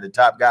was one of the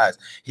top guys.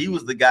 He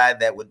was the guy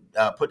that would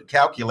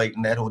calculate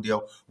in that whole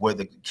deal where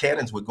the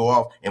cannons would go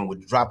off and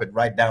would drop it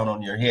right down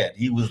on your head.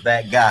 He was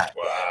that guy.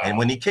 And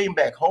when he came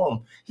back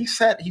home, he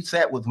sat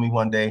with me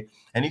one day,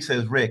 and he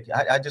says, Rick,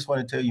 I just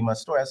want to tell you my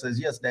story. I says,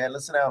 yes, Dad,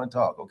 let's sit down and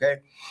talk, okay?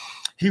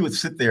 He would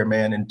sit there,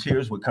 man, and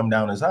tears would come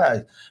down his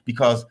eyes,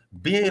 because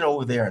being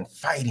over there and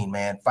fighting,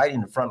 man, fighting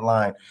the front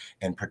line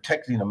and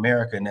protecting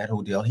America and that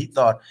whole deal, he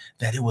thought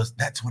that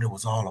that's what it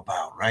was all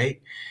about,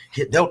 right?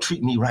 They'll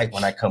treat me right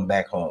when I come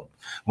back home.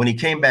 When he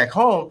came back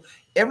home,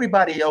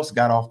 everybody else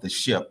got off the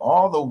ship.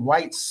 All the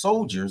white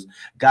soldiers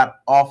got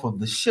off of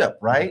the ship,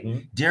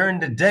 right? During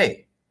the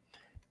day.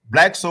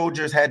 Black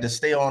soldiers had to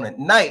stay on at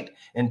night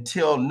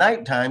until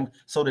nighttime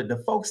so that the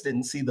folks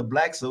didn't see the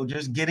black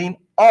soldiers getting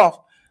off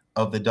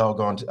of the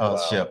doggone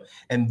ship.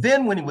 And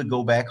then when he would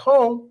go back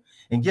home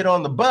and get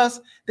on the bus,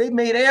 they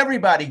made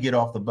everybody get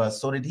off the bus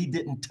so that he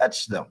didn't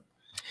touch them,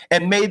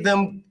 and made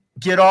them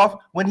get off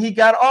when he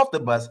got off the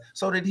bus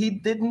so that he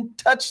didn't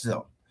touch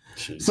them.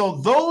 Jeez. So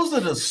those are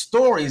the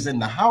stories in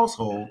the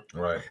household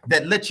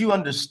that let you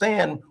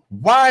understand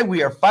why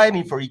we are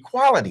fighting for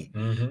equality.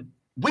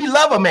 We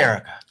love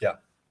America. Yeah.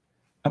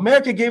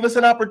 America gave us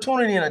an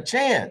opportunity and a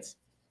chance.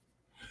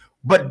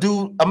 But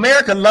do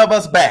America love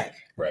us back?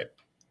 Right.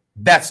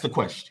 That's the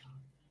question.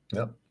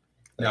 Yep.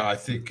 Now, I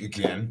think,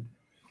 again,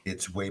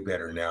 it's way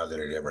better now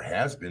than it ever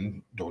has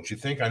been, don't you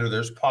think? I know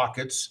there's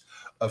pockets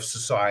of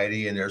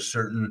society, and there's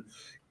certain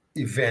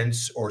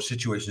events or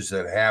situations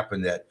that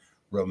happen that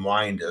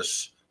remind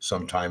us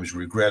sometimes,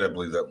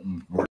 regrettably,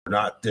 that we're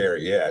not there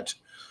yet.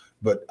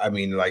 But, I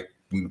mean, like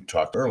we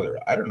talked earlier,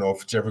 I don't know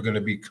if it's ever going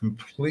to be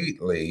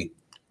completely,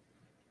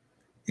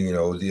 you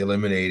know,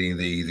 eliminating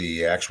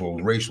the actual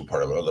racial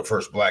part of it. The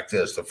first black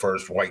this, the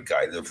first white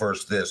guy, the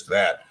first this,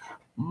 that.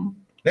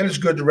 Then it's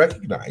good to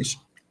recognize.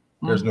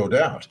 There's no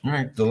doubt.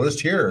 Right. The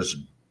list here is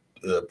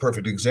a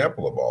perfect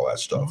example of all that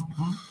stuff.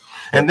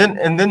 And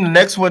then the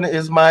next one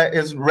is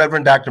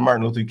Reverend Dr.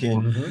 Martin Luther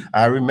King.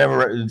 I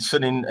remember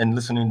sitting and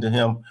listening to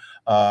him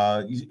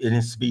in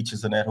his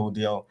speeches and that whole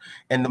deal.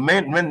 And the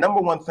number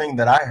one thing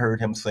that I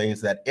heard him say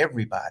is that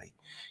everybody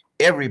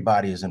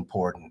is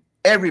important.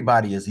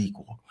 Everybody is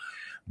equal.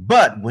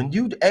 But when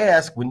you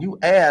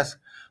ask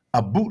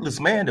a bootless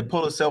man to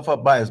pull himself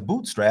up by his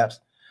bootstraps,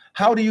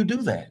 how do you do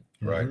that?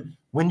 Right.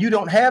 When you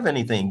don't have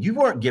anything, you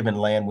weren't given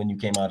land when you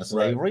came out of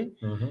slavery,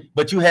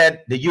 but you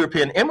had the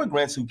European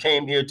immigrants who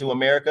came here to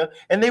America,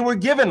 and they were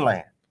given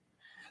land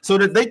so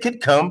that they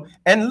could come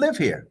and live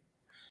here.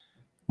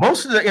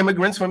 Most of the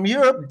immigrants from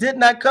Europe did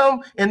not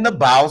come in the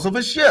bowels of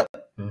a ship.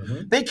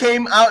 They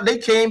came on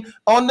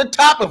the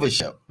top of a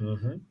ship,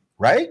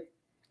 right?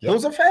 Yep.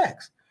 Those are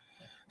facts.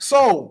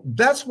 So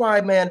that's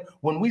why, man,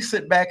 when we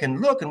sit back and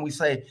look and we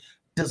say,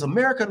 does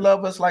America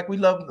love us like we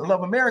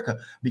love America?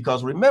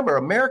 Because remember,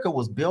 America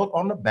was built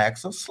on the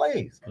backs of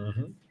slaves.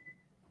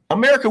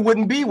 America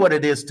wouldn't be what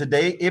it is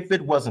today if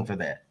it wasn't for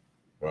that.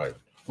 Right.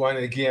 Well, and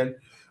again,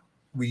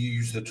 we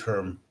use the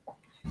term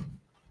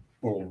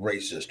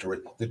racist.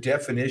 The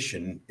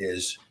definition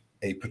is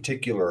a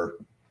particular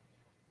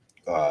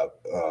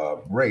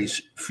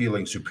race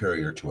feeling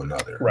superior to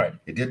another. Right.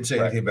 It didn't say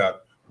anything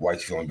about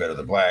whites feeling better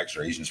than blacks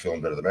or Asians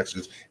feeling better than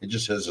Mexicans. It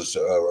just says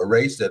a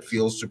race that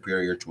feels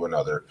superior to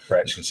another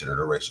is considered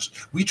a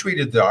racist. We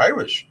treated the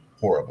Irish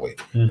horribly.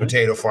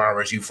 Potato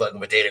farmers, you fucking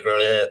potato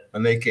girl.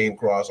 And they came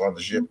across on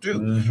the ship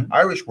too.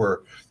 Irish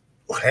were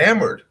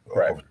hammered.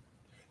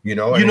 You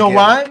know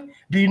why?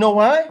 Do you know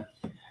why?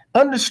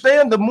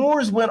 Understand the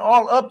Moors went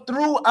all up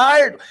through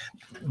Ireland.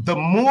 The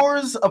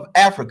Moors of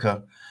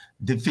Africa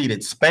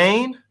defeated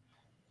Spain,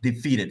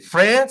 defeated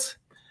France,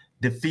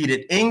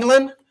 defeated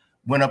England,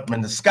 went up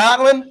into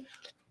Scotland,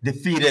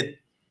 defeated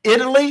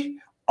Italy,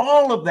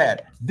 all of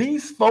that.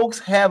 These folks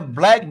have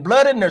black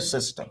blood in their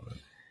system.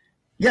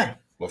 Yeah.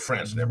 Well,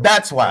 France never.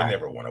 That's why they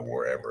never won a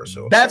war ever.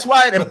 So that's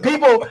why, and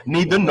people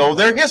need to know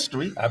their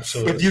history.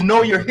 Absolutely. If you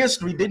know your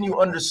history, then you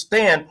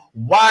understand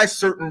why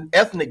certain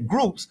ethnic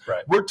groups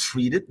were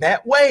treated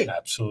that way.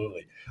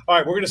 Absolutely. All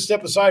right, we're going to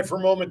step aside for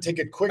a moment, take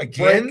a quick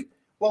break.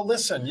 Well,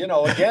 listen,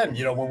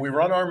 when we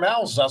run our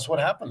mouths, that's what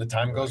happened. The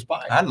time goes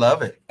by. I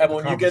love it. And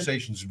when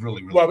conversation's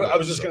really well, good. I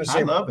was just going to say,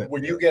 I love it.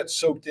 When you get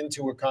soaked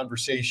into a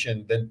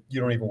conversation, then you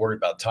don't even worry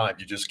about time.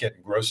 You just get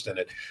engrossed in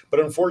it.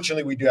 But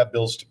unfortunately, we do have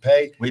bills to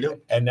pay. We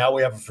do. And now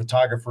we have a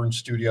photographer in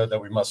studio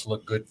that we must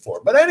look good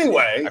for. But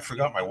anyway. I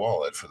forgot my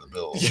wallet for the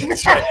bills.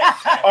 That's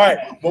right. All right.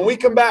 When we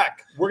come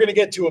back, we're going to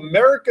get to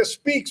America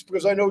Speaks,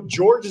 because I know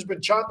George has been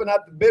chomping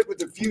at the bit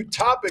with a few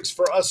topics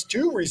for us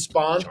to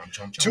respond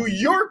to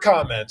your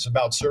comments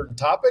about certain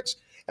topics.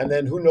 And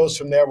then who knows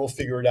from there, we'll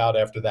figure it out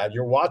after that.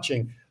 You're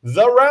watching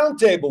The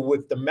Roundtable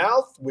with the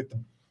mouth, with the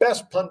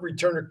best punt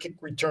returner,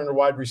 kick returner,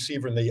 wide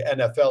receiver in the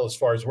NFL as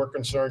far as we're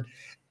concerned,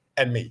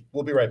 and me.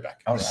 We'll be right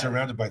back. I'm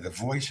surrounded by the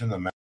voice and the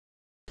mouth.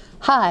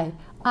 Hi,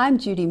 I'm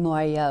Judy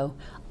Mario.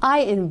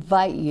 I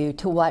invite you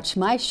to watch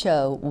my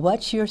show,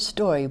 What's Your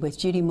Story with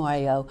Judy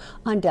Mario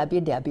on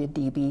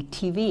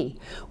WWDBTV,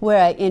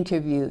 where I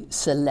interview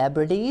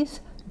celebrities,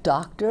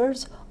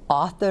 doctors,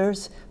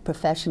 authors,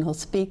 professional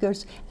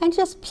speakers, and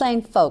just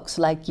plain folks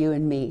like you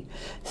and me.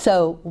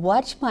 So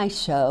watch my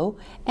show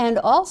and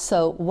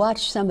also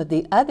watch some of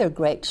the other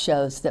great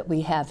shows that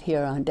we have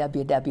here on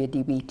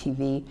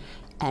WWDBTV,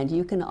 and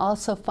you can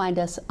also find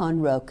us on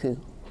Roku.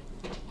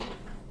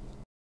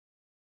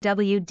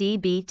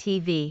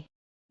 WDBTV,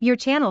 your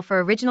channel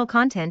for original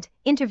content,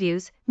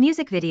 interviews,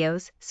 music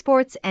videos,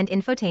 sports, and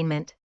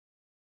infotainment.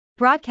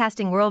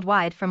 Broadcasting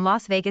worldwide from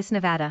Las Vegas,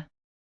 Nevada.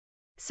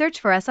 Search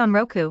for us on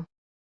Roku.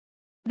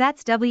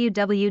 That's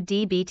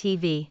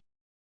WWDBTV.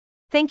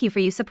 Thank you for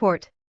your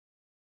support.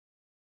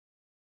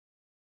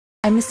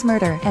 I'm Miss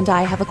Murder, and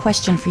I have a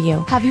question for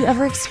you. Have you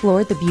ever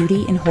explored the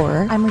beauty in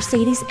horror? I'm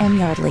Mercedes M.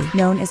 Yardley,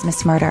 known as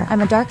Miss Murder. I'm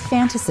a dark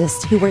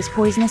fantasist who wears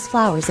poisonous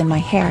flowers in my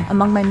hair.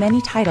 Among my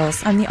many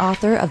titles, I'm the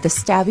author of the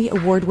Stabby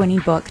award-winning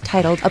book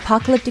titled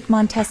Apocalyptic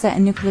Montessa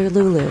and Nuclear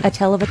Lulu, A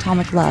Tale of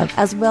Atomic Love,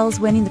 as well as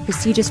winning the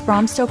prestigious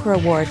Bram Stoker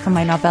Award for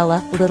my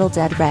novella, Little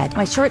Dead Red.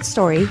 My short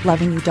story,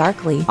 Loving You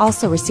Darkly,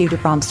 also received a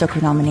Bram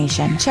Stoker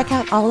nomination. Check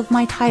out all of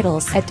my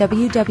titles at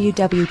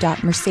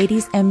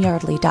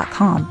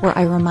www.mercedesmyardley.com, where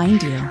I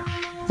remind you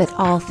that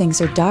all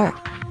things are dark,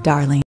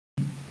 darling.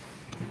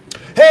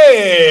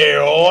 Hey,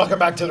 welcome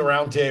back to the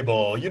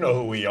Roundtable. You know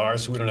who we are,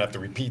 so we don't have to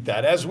repeat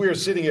that. As we are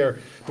sitting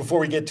here, before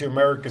we get to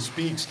America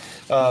Speaks,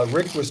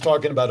 Rick was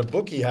talking about a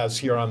book he has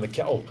here on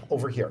the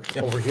over here.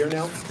 Yep. Over here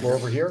now? We're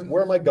over here?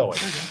 Where am I going?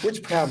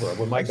 Which camera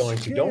am I going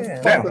to? Don't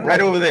fuck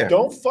with over there.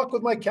 Don't fuck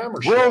with my camera.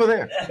 We're over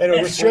there.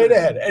 Anyway, we're straight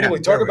ahead. Anyway,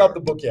 talk about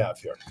the book you have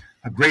here.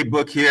 A great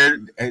book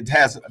here. It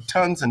has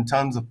tons and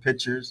tons of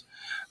pictures.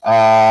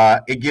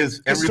 It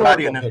gives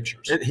everybody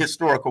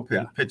historical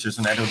pictures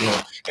and that,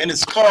 and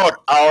it's called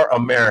Our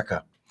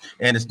America,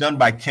 and it's done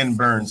by Ken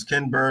Burns.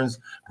 Ken Burns,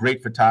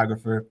 great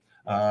photographer,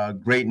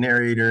 great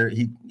narrator.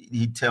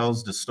 He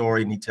tells the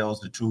story and he tells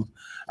the truth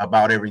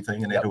about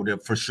everything in that whole deal,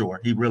 for sure.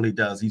 He really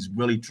does. He's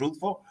really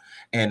truthful,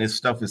 and his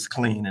stuff is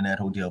clean in that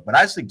whole deal. But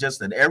I suggest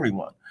that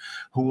everyone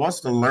who wants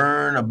to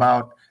learn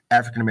about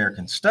African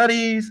American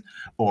studies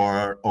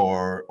or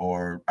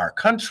our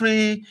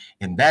country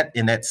in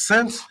that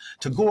sense,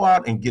 to go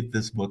out and get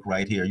this book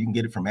right here. You can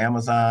get it from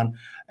Amazon,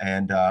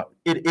 and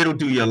it'll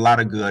do you a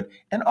lot of good.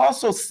 And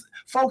also,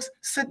 folks,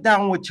 sit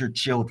down with your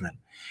children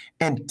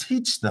and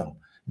teach them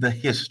the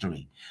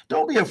history.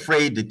 Don't be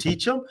afraid to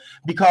teach them,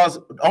 because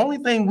the only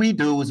thing we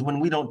do is,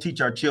 when we don't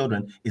teach our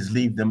children, is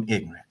leave them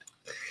ignorant.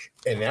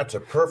 And that's a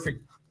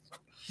perfect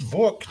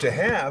book to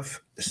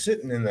have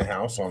sitting in the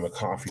house on the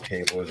coffee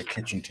table or the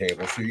kitchen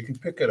table, so you can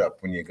pick it up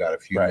when you got a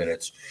few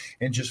minutes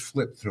and just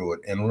flip through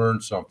it and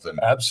learn something.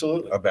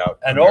 Absolutely. About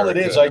and America, all it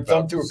is, I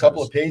thumbed through a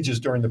couple of pages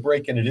during the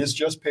break, and it is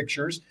just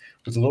pictures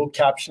with a little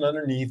caption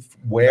underneath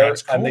where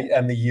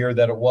and the year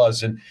that it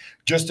was, and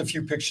just a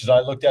few pictures. I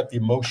looked at the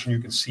emotion you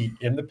can see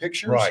in the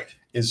pictures.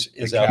 Is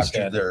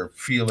outstanding. Their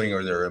feeling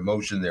or their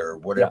emotion, their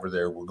whatever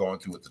they were going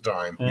through at the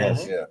time.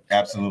 Yes,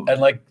 absolutely.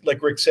 And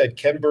like Rick said,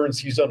 Ken Burns,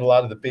 he's done a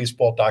lot of the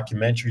baseball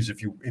documentaries.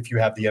 If you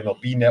have the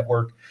MLB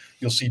Network,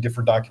 you'll see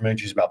different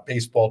documentaries about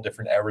baseball,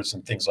 different eras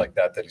and things like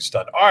that he's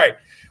done. All right,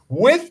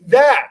 with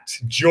that,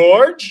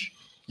 George,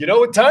 You know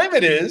what time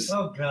it is?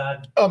 Oh,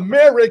 God.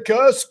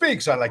 America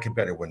Speaks. I like it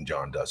better when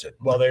John does it.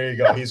 Well, there you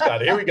go. He's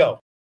got it. Here we go.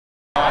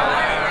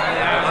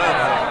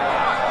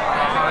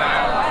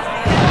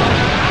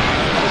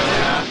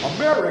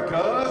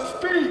 America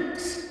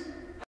Speaks.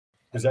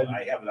 Is that you?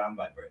 I have it on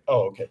vibrate.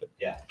 Oh, okay.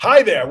 Yeah.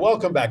 Hi there.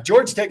 Welcome back.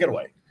 George, take it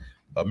away.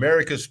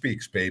 America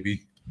Speaks,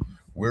 baby.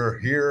 We're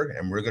here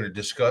and we're going to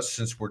discuss,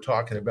 since we're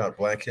talking about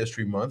Black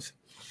History Month.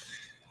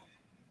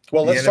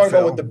 Well, let's talk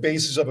about what the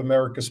basis of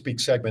America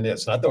Speaks segment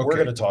is. Not that we're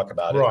going to talk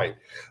about it. Right.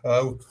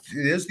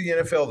 It is the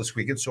NFL this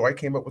weekend, so I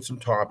came up with some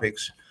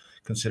topics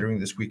considering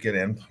this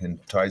weekend and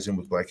ties in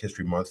with Black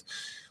History Month.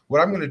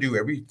 What I'm going to do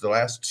the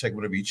last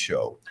segment of each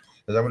show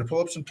is I'm going to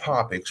pull up some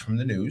topics from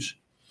the news.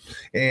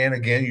 And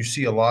again, you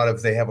see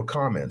they have a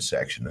comment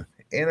section.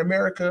 And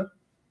America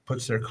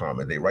puts their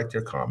comment. They write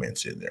their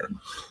comments in there.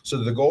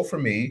 So the goal for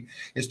me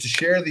is to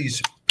share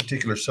these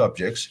particular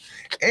subjects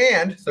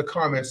and the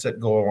comments that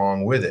go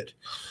along with it.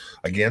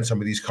 Again, some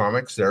of these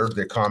comments, they're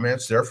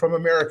from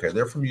America.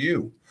 They're from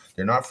you.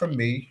 They're not from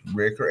me,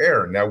 Rick, or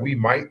Aaron. Now, we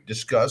might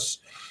discuss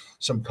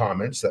some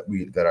comments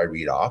that I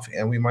read off,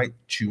 and we might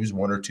choose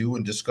one or two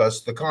and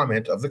discuss the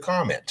comment of the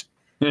comment.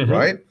 Mm-hmm.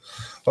 Right?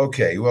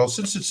 Okay. Well,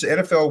 since it's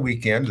NFL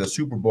weekend, the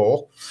Super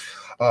Bowl,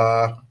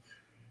 Roger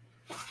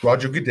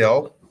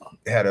Goodell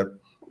had a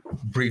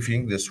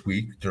briefing this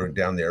week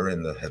down there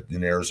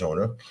in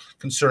Arizona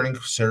concerning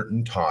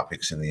certain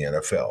topics in the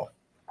NFL,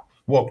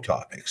 woke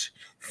topics,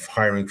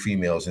 hiring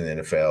females in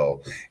the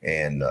NFL,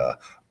 and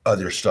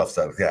other stuff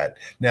like that.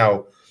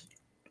 Now,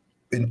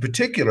 in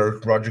particular,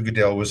 Roger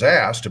Goodell was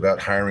asked about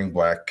hiring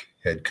black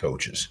head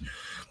coaches,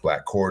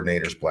 black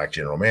coordinators, black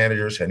general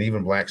managers, and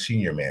even black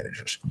senior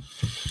managers.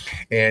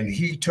 And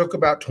he took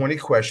about 20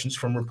 questions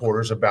from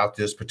reporters about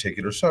this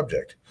particular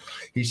subject.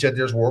 He said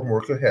there's more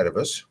work ahead of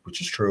us,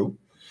 which is true.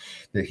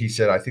 He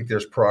said, I think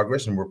there's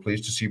progress, and we're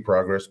pleased to see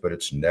progress, but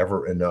it's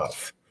never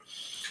enough.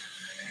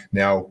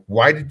 Now,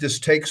 why did this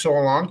take so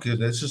long? Because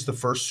this is the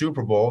first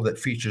Super Bowl that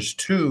features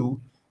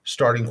two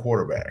starting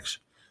quarterbacks.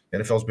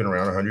 NFL's been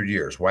around 100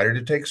 years. Why did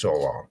it take so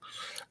long?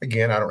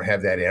 Again, I don't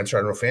have that answer.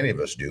 I don't know if any of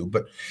us do,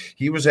 but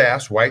he was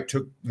asked why it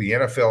took the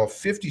NFL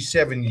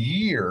 57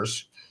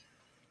 years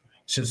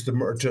since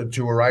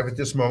to arrive at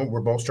this moment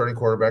where both starting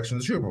quarterbacks in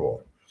the Super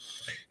Bowl.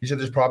 He said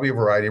there's probably a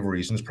variety of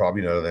reasons.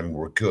 Probably none of them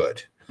were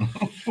good.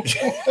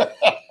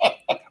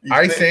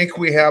 I think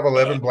we have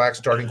 11 black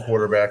starting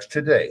quarterbacks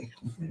today.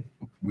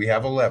 We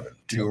have 11.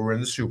 2 are in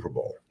the Super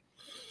Bowl.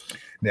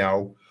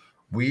 Now,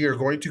 we are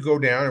going to go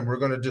down and we're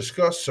going to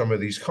discuss some of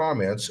these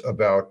comments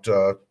about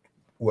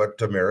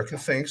what America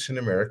thinks and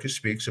America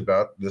speaks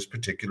about this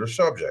particular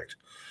subject.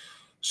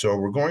 So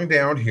we're going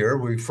down here.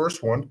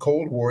 First one,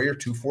 Cold Warrior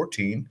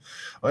 214.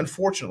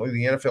 Unfortunately,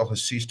 the NFL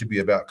has ceased to be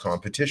about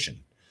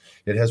competition.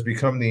 It has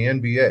become the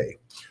NBA,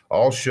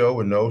 all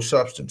show and no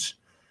substance.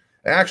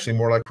 Actually,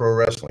 more like pro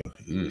wrestling.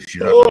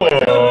 Whoa!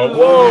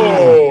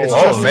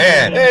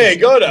 Man! Hey,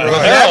 go to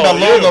hell!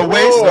 Below the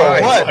waist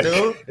or what,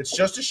 dude? It's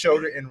just a show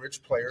to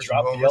enrich players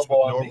with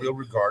no real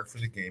regard for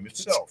the game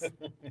itself.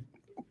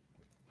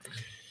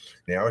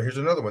 Now, here's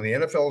another one. The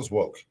NFL is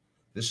woke.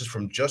 This is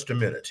from Just a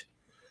Minute.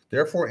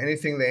 Therefore,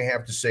 anything they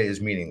have to say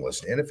is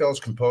meaningless. The NFL is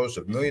composed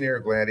of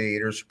millionaire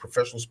gladiators.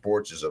 Professional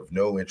sports is of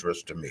no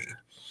interest to me.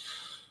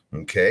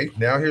 Okay.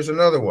 Now, here's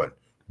another one.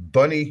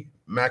 Bunny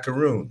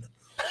Macaroon.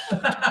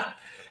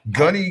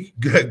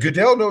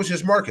 Goodell knows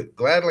his market.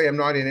 Gladly, I'm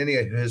not in any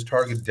of his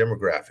target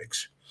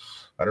demographics.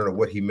 I don't know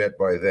what he meant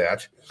by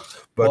that.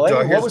 But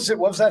what was it?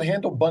 What was that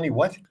handle? Bunny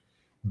what?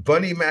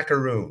 Bunny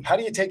Macaroon. How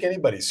do you take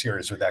anybody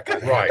serious with that guy?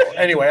 Right.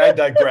 Anyway, I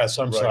digress.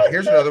 I'm sorry.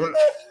 Here's another one.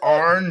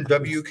 Arn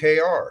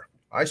WKR.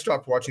 I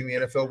stopped watching the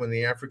NFL when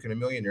the African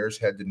millionaires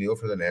had to kneel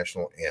for the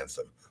national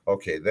anthem.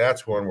 Okay,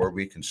 that's one where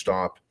we can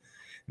stop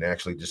and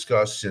actually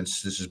discuss,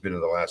 since this has been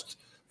in the last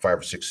 5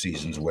 or 6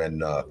 seasons when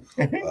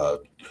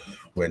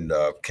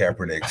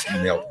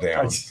Kaepernick knelt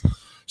down.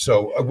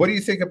 So what do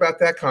you think about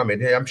that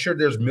comment? Hey, I'm sure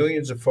there's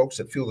millions of folks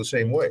that feel the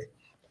same way.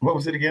 What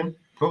was it again?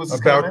 What was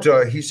about?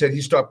 He said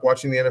he stopped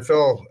watching the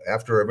NFL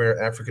after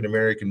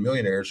African-American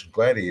millionaires and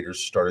gladiators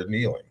started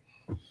kneeling.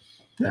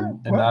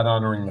 And not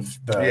honoring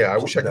the I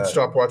wish I could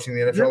stop watching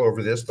the NFL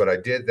over this, but I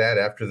did that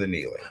after the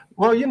kneeling.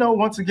 Well,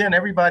 once again,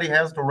 everybody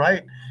has the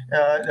right,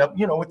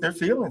 with their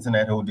feelings in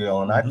that whole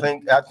deal. And I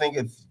think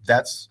if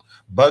that's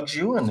bugs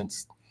you and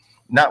it's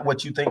not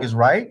what you think is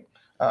right,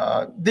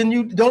 then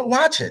you don't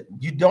watch it.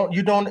 You don't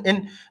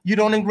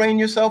ingrain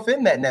yourself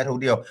in that whole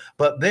deal.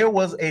 But there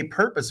was a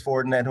purpose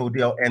for it in that whole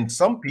deal, and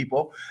some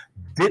people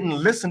didn't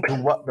listen to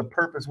what the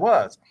purpose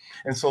was,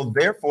 and so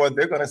therefore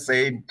they're going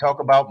to talk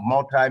about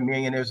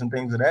multi-millionaires and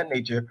things of that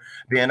nature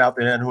being out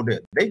there in that whole deal.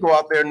 They go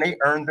out there and they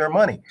earn their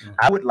money. Mm-hmm.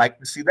 I would like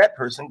to see that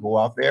person go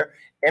out there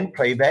and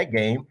play that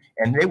game,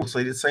 and they will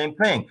say the same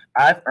thing.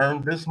 I've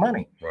earned this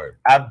money. Right.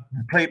 I've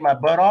played my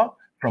butt off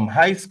from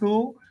high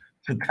school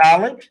to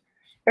college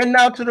and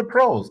now to the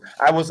pros.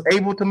 I was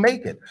able to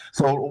make it.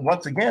 So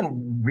once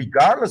again,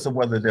 regardless of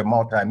whether they're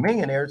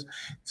multimillionaires,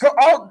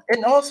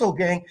 also,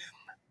 gang,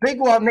 they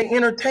go out and they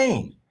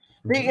entertain.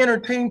 They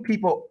entertain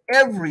people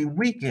every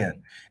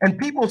weekend. And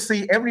people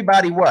see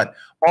everybody what?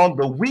 On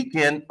the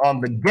weekend,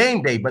 on the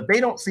game day, but they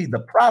don't see the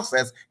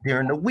process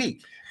during the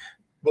week.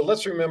 Well,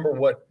 let's remember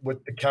what what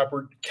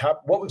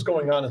was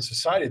going on in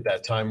society at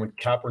that time when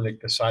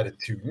Kaepernick decided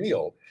to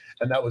kneel,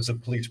 and that was the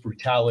police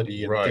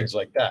brutality and things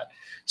like that.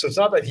 So it's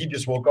not that he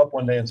just woke up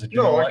one day and said,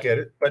 "No, I get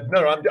it." But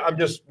no, I'm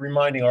just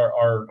reminding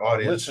our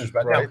listeners.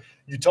 But now,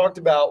 you talked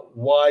about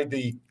why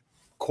the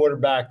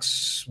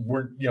quarterbacks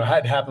were,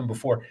 had happened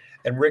before,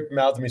 and Rick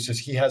Malthamy says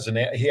he has an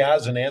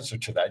answer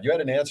to that. You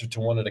had an answer to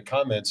one of the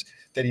comments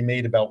that he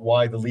made about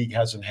why the league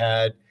hasn't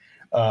had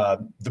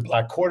the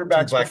black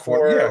quarterbacks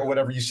before, or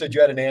whatever. You said you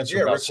had an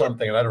answer about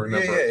something, and I don't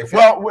remember.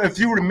 Well, if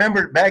you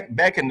remember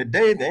back in the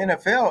day, the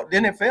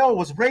NFL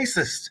was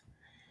racist.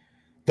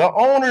 The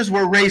owners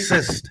were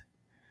racist.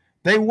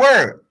 They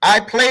were. I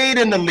played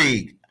in the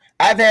league.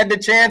 I've had the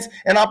chance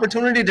and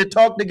opportunity to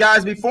talk to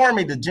guys before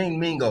me, the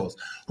Gene Mingos,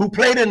 who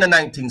played in the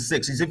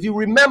 1960s. If you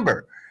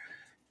remember,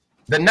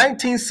 the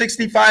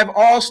 1965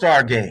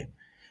 All-Star game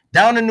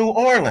down in New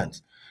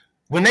Orleans,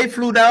 when they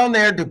flew down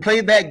there to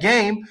play that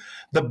game,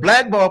 the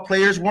black ball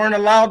players weren't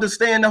allowed to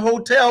stay in the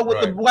hotel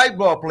with the white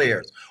ball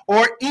players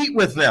or eat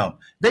with them.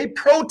 They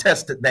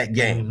protested that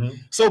game.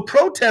 So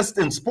protest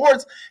in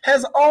sports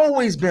has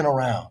always been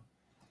around.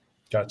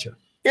 Gotcha.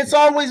 It's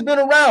always been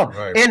around.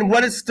 And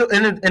what it's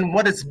and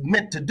what it's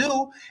meant to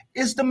do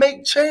is to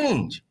make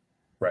change.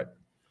 Right.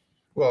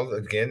 Well,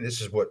 again,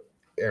 this is what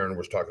Aaron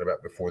was talking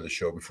about before the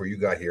show, before you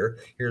got here.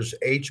 Here's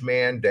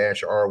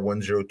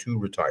H-Man-R102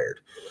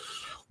 retired.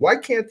 Why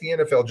can't the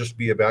NFL just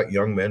be about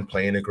young men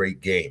playing a great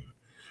game?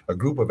 A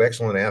group of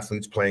excellent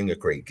athletes playing a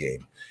great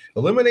game.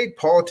 Eliminate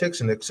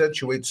politics and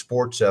accentuate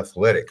sports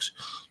athletics.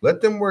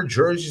 Let them wear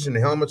jerseys and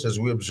helmets as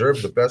we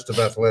observe the best of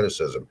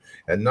athleticism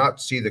and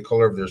not see the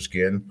color of their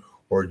skin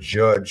or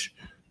judge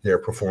their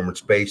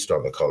performance based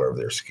on the color of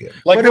their skin.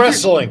 Like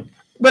wrestling.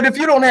 But if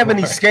you don't have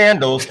any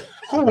scandals,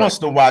 who wants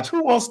to watch?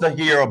 Who wants to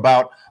hear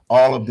about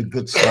all of the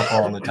good stuff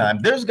all the time?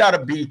 There's got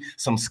to be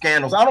some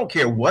scandals. I don't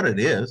care what it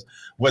is,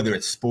 whether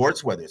it's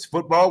sports, whether it's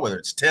football, whether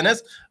it's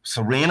tennis,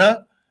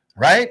 Serena,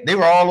 right? They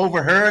were all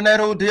over her in that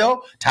whole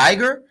deal.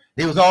 Tiger,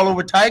 they was all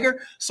over Tiger.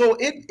 So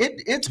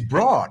it's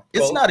broad.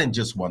 It's not in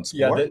just one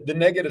sport. Yeah, the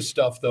negative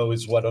stuff, though,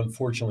 is what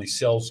unfortunately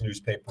sells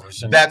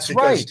newspapers. And that's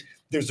right.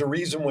 There's a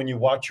reason when you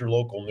watch your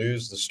local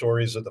news, the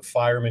stories of the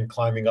fireman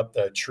climbing up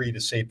the tree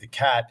to save the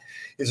cat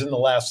is in the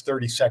last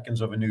 30 seconds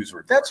of a news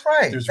report. That's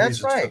right. There's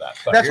That's reasons right. for that.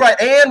 That's right.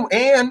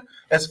 And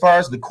as far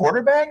as the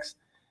quarterbacks,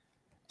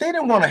 they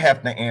didn't want to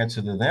have to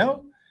answer to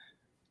them.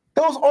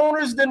 Those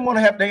owners didn't want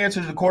to have to answer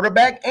to the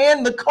quarterback,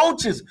 and the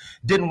coaches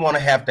didn't want to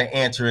have to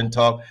answer and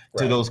talk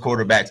to those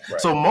quarterbacks.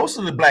 So most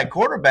of the black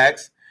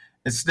quarterbacks,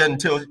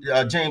 until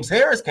James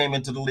Harris came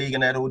into the league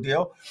in that whole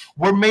deal,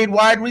 were made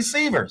wide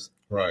receivers.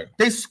 Right.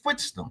 They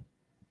switched them.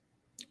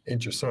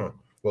 Interesting.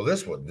 Well,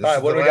 this one. This all right,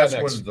 is what do we got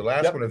next? The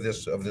last one of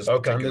this.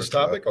 Okay, on this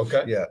topic.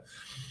 Okay. Yeah.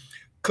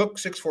 Cook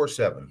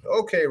 647.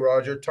 Okay,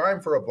 Roger. Time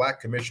for a black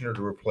commissioner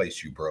to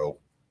replace you, bro.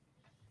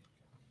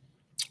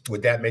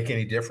 Would that make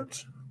any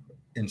difference?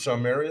 In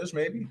some areas,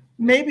 maybe?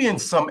 Maybe in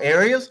some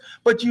areas,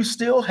 but you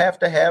still have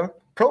to have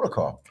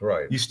protocol.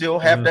 Right. You still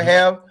have to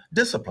have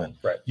discipline.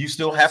 Right. You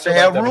still have to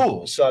have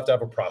rules. You still have to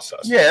have a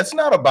process. Yeah, it's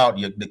not about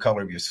the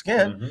color of your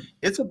skin.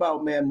 It's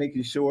about, man,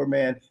 making sure,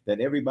 man,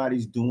 that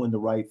everybody's doing the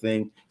right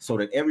thing so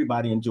that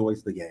everybody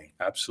enjoys the game.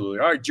 Absolutely.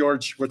 All right,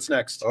 George, what's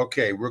next?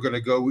 Okay, we're going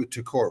to go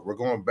to court. We're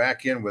going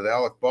back in with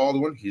Alec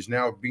Baldwin. He's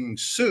now being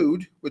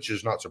sued, which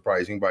is not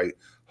surprising, by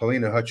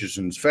Helena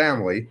Hutchison's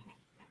family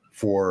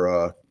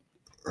for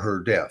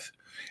her death.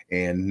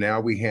 And now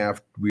we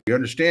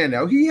understand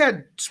now he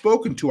had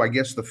spoken to, I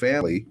guess, the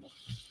family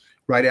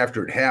right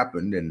after it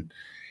happened, and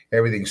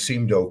everything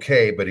seemed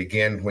okay. But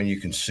again, when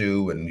you can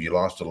sue and you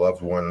lost a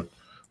loved one,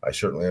 I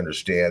certainly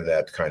understand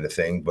that kind of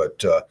thing.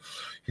 But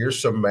here's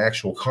some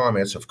actual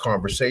comments of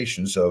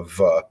conversations of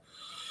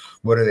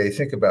what do they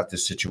think about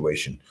this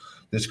situation.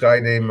 This guy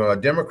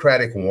named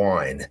Democratic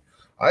Wine.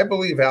 I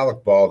believe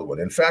Alec Baldwin.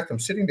 In fact, I'm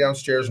sitting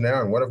downstairs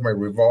now, and one of my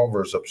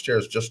revolvers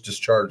upstairs just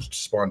discharged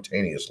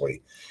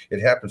spontaneously.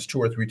 It happens 2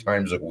 or 3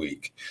 times a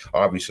week.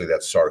 Obviously,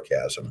 that's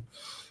sarcasm.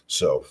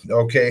 So,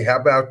 okay, how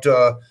about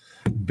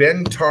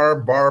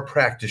Bentar Bar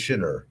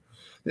Practitioner?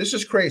 This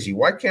is crazy.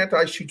 Why can't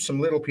I shoot some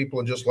little people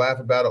and just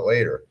laugh about it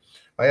later?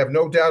 I have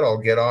no doubt I'll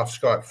get off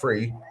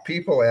scot-free.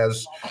 People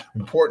as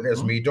important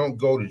as me don't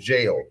go to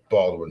jail,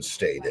 Baldwin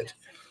stated.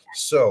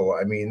 So,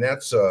 I mean,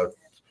 that's, what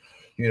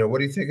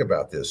do you think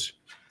about this?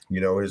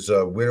 His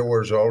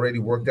widower's already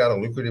worked out a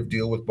lucrative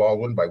deal with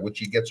Baldwin by which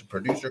he gets a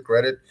producer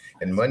credit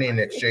and money in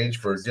exchange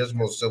for a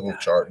dismissal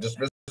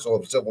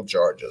of civil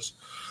charges.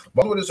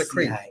 Baldwin is a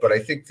creep, but I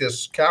think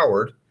this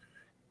coward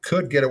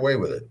could get away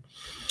with it.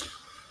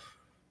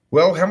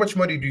 Well, how much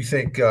money do you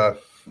think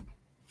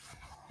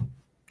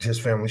his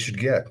family should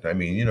get? I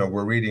mean,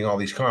 we're reading all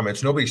these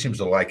comments. Nobody seems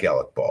to like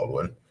Alec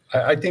Baldwin.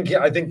 I think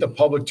the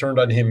public turned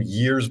on him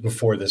years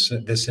before this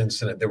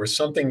incident. There was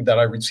something that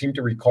I seem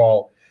to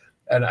recall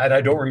and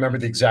I don't remember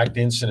the exact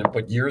incident,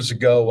 but years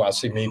ago, I'll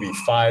say maybe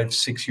 5,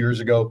 6 years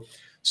ago,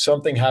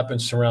 something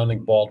happened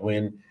surrounding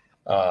Baldwin,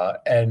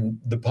 and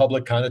the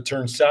public kind of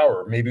turned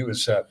sour. Maybe it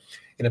was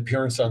an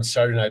appearance on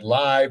Saturday Night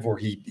Live, or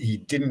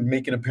he didn't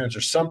make an appearance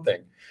or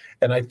something.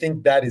 And I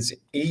think that is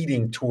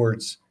aiding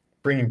towards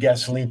bringing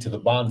gasoline to the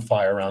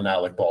bonfire around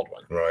Alec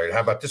Baldwin. Right.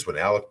 How about this one,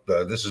 Alec?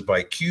 This is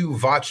by Q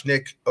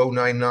Vochnik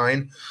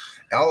 099.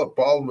 Alec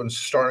Baldwin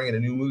starring in a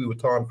new movie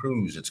with Tom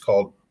Cruise. It's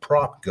called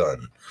Prop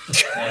Gun.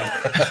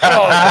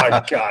 Oh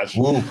my gosh!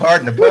 Ooh,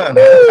 pardon the pun.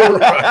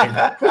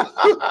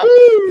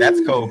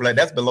 That's cold blood.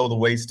 That's below the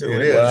waist too.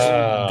 It is.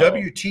 Wow.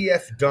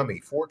 WTF Dummy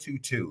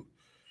 422.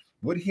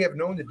 Would he have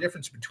known the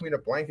difference between a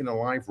blank and a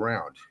live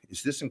round?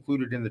 Is this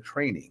included in the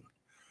training?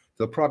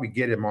 They'll probably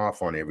get him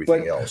off on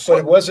everything else. But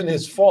it wasn't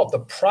his fault.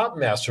 The prop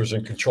master's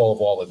in control of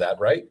all of that,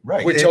 right?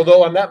 Right. Which,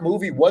 although on that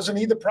movie, wasn't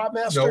he the prop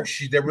master? No,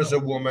 there was a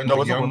woman,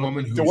 a young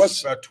woman who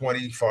was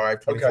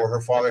 25, 24. Okay.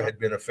 Her father had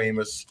been a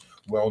famous,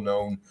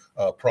 well-known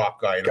prop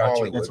guy in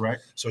Hollywood. That's right.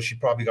 So she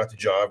probably got the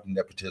job,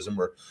 nepotism.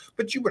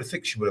 But you would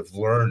think she would have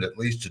learned at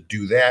least to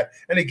do that.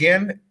 And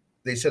again,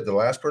 they said the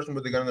last person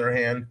with the gun in their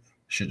hand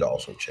should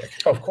also check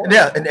it. Of course.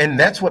 Yeah, and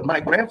that's what my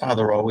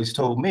grandfather always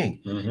told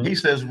me. Mm-hmm. He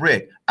says,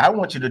 Rick, I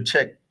want you to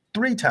check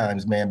 3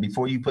 times, man,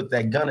 before you put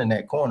that gun in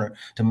that corner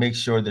to make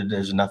sure that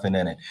there's nothing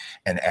in it.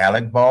 And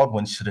Alec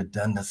Baldwin should have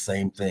done the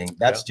same thing.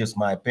 That's just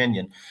my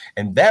opinion.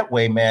 And that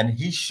way, man,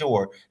 he's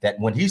sure that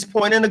when he's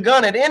pointing a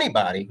gun at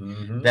anybody,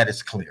 that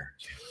is clear.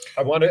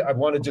 I want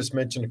to just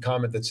mention a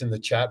comment that's in the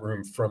chat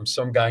room from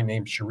some guy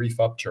named Sharif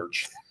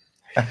Upchurch.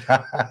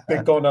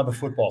 Been going on the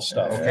football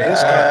stuff.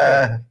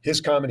 Okay. His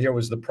comment here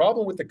was, the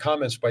problem with the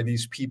comments by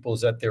these people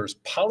is that there's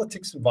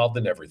politics involved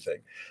in everything.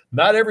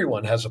 Not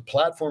everyone has a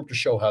platform to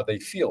show how they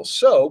feel.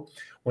 So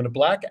when a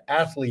black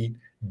athlete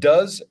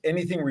does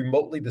anything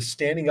remotely to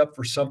standing up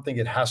for something,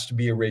 it has to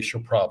be a racial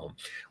problem,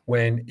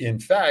 when in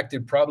fact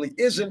it probably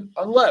isn't,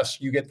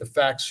 unless you get the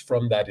facts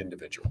from that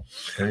individual.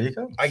 There you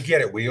go. I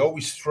get it. We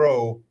always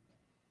throw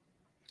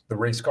the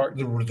race card,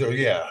 the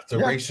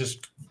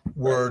racist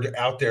word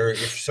out there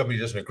if somebody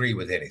doesn't agree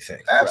with anything.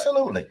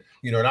 Absolutely. Right.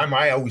 You know, and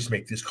I always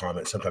make this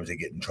comment. Sometimes they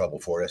get in trouble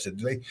for it. I said,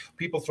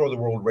 people throw the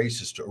word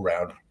racist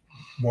around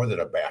more than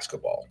a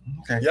basketball.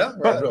 Okay. Yeah.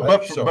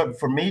 But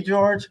for me,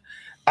 George,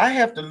 I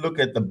have to look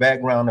at the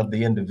background of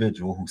the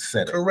individual who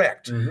said it.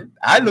 Correct. Mm-hmm.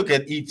 I look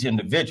at each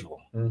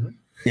individual. Mm-hmm.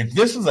 If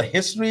this is a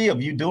history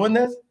of you doing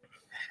this,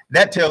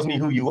 that tells me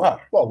who you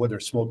are. Well, where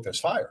there's smoke, there's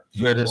fire.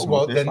 Where there's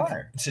smoke, there's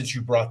fire. Since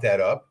you brought that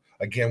up,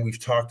 again, we've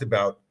talked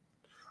about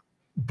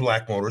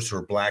black motorists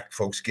or black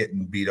folks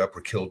getting beat up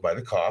or killed by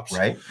the cops.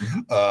 Right.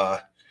 Mm-hmm.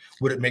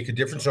 Would it make a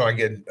difference? No, I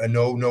get a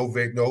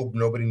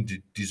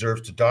nobody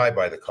deserves to die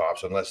by the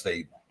cops unless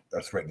they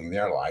are threatening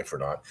their life or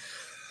not.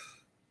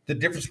 The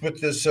difference with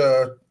this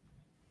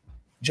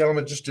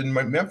gentleman just in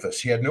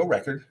Memphis, he had no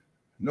record,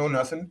 no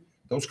nothing.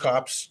 Those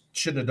cops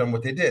shouldn't have done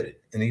what they did.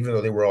 And even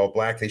though they were all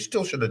black, they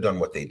still should have done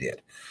what they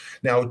did.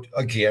 Now,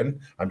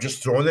 again, I'm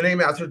just throwing the name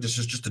out there. This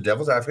is just the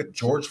devil's advocate.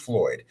 George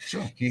Floyd.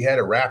 Sure. He had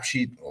a rap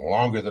sheet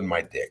longer than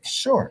my dick.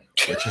 Sure.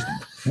 Which is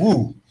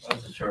woo.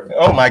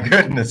 Oh my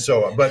goodness.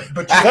 So, but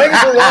thanks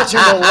for watching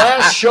the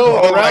last show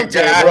of the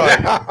RoundTable.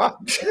 Right.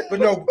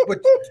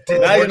 But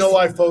now you know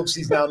why, folks.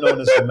 He's now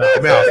known as the Mouth.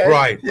 Okay?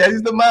 Right. Yeah,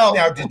 he's the Mouth.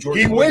 Now, did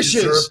George Floyd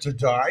deserve to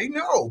die?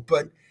 No,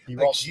 but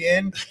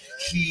again,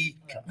 he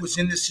was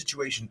in this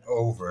situation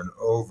over and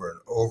over and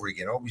over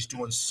again, always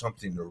doing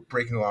something or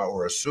breaking the law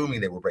or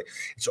assuming they were breaking.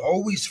 It's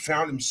always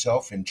found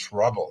himself in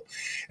trouble.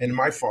 And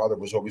my father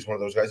was always one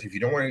of those guys, if you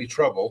don't want any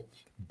trouble,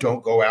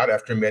 don't go out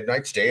after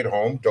midnight, stay at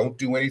home, don't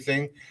do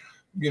anything,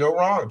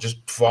 wrong.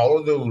 Just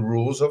follow the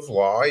rules of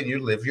law and you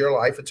live your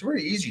life. It's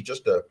very easy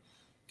just to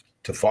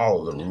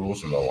follow the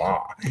rules and the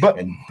law.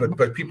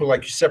 But people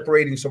like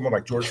separating someone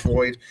like George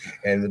Floyd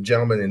and the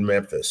gentleman in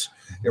Memphis,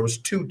 there was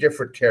 2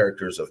 different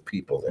characters of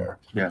people there.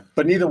 Yeah.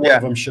 But neither one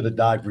of them should have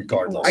died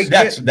regardless.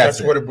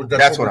 That's what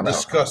we're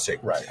discussing.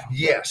 Right.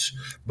 Yes.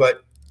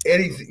 But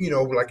anything,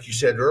 like you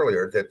said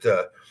earlier,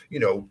 that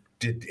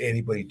did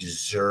anybody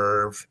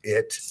deserve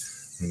it?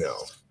 No.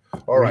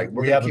 All right.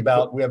 We have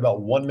about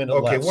 1 minute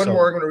left. Okay, one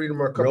more. I'm going to read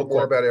a couple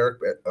more about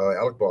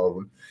Alec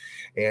Baldwin.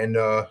 And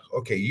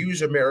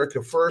Use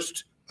America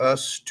First,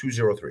 Us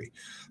 203.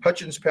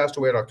 Hutchins passed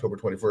away on October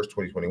 21st,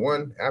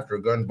 2021, after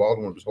a gun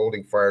Baldwin was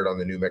holding fired on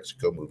the New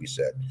Mexico movie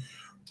set.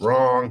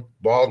 Wrong.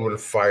 Baldwin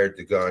fired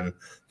the gun.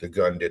 The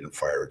gun didn't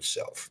fire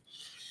itself.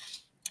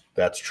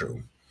 That's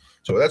true.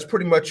 So that's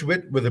pretty much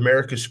it with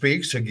America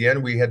Speaks.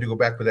 Again, we had to go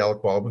back with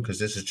Alec Baldwin because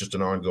this is just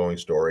an ongoing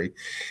story.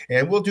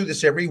 And we'll do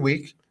this every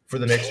week for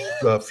the next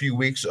few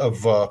weeks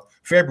of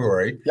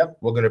February. Yep.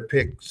 We're going to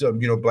pick some,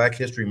 Black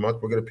History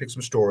Month. We're going to pick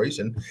some stories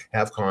and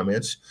have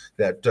comments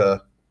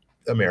that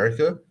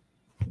America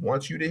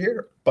wants you to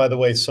hear. By the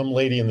way, some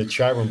lady in the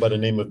chat room by the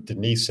name of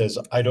Denise says,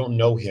 I don't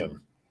know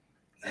him.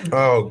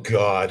 Oh,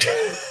 God.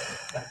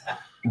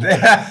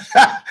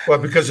 Well,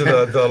 because of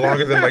the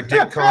longer than my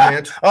dick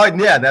comment. Oh,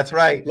 yeah, that's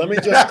right. Let me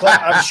just.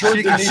 I'm sure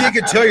she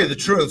can tell you the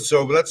truth.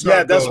 So let's not.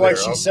 Yeah, that's why there.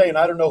 she's saying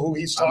I don't know who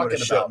he's talking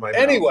about.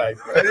 Anyway,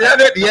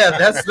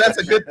 that's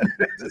a good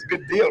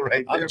deal,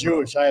 right there. I'm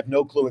Jewish. I have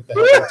no clue what the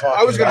hell you're talking about.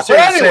 I was going to say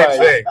the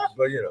same thing,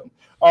 but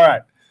All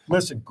right,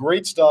 listen,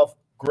 great stuff.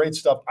 Great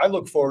stuff. I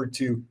look forward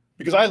to,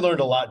 because I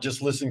learned a lot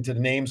just listening to the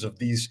names of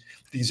these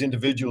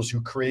individuals who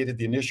created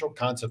the initial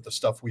concept of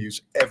stuff we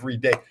use every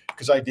day,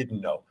 because I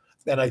didn't know.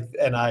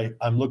 And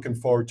I'm looking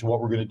forward to what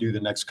we're going to do the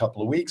next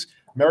couple of weeks.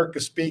 America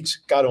Speaks.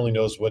 God only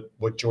knows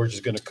what George is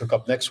going to cook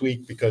up next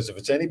week, because if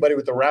it's anybody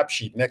with the rap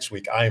sheet next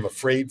week, I am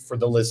afraid for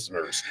the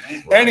listeners.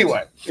 Right.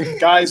 Anyway,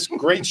 guys,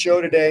 great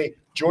show today.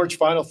 George,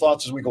 final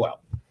thoughts as we go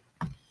out.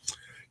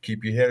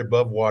 Keep your head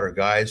above water,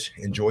 guys.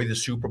 Enjoy the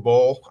Super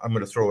Bowl. I'm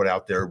going to throw it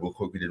out there real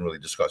quick. We didn't really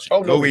discuss it.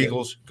 Go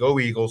Eagles. Go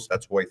Eagles.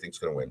 That's who I think's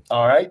going to win.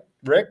 All right.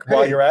 Rick,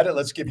 while you're at it,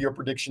 let's give you a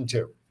prediction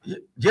too.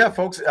 Yeah,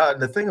 folks,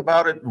 the thing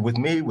about it with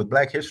me, with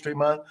Black History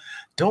Month,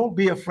 don't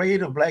be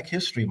afraid of Black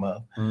History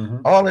Month.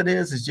 Mm-hmm. All it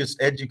is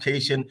just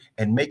education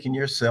and making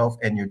yourself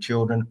and your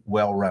children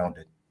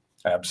well-rounded.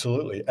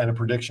 Absolutely. And a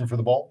prediction for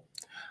the ball?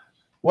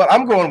 Well,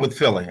 I'm going with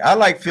Philly. I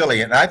like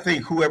Philly, and I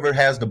think whoever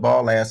has the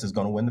ball last is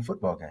going to win the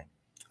football game.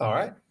 All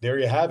right. There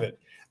you have it.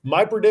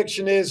 My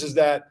prediction is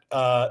that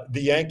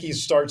the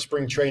Yankees start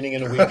spring training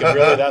in a week, and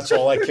really that's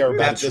all I care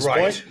about at this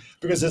point.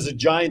 Because as a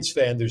Giants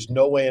fan, there's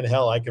no way in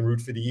hell I can root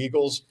for the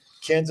Eagles.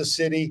 Kansas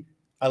City,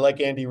 I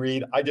like Andy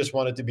Reid. I just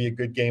want it to be a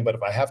good game. But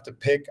if I have to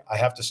pick, I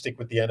have to stick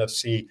with the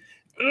NFC.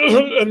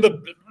 And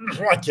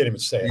I can't even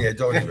say it. Yeah,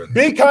 don't even.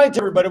 Be kind to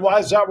everybody. Why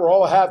is that? We're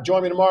all have.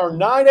 Join me tomorrow,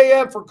 9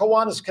 a.m. for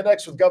Kiwanis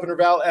Connects with Governor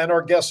Val and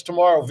our guest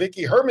tomorrow,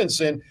 Vicki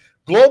Hermanson,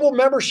 Global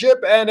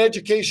Membership and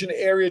Education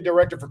Area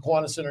Director for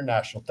Kiwanis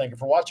International. Thank you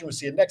for watching. We'll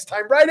see you next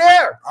time right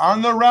here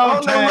on the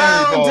Roundtable.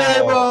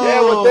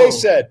 Yeah, what they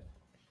said.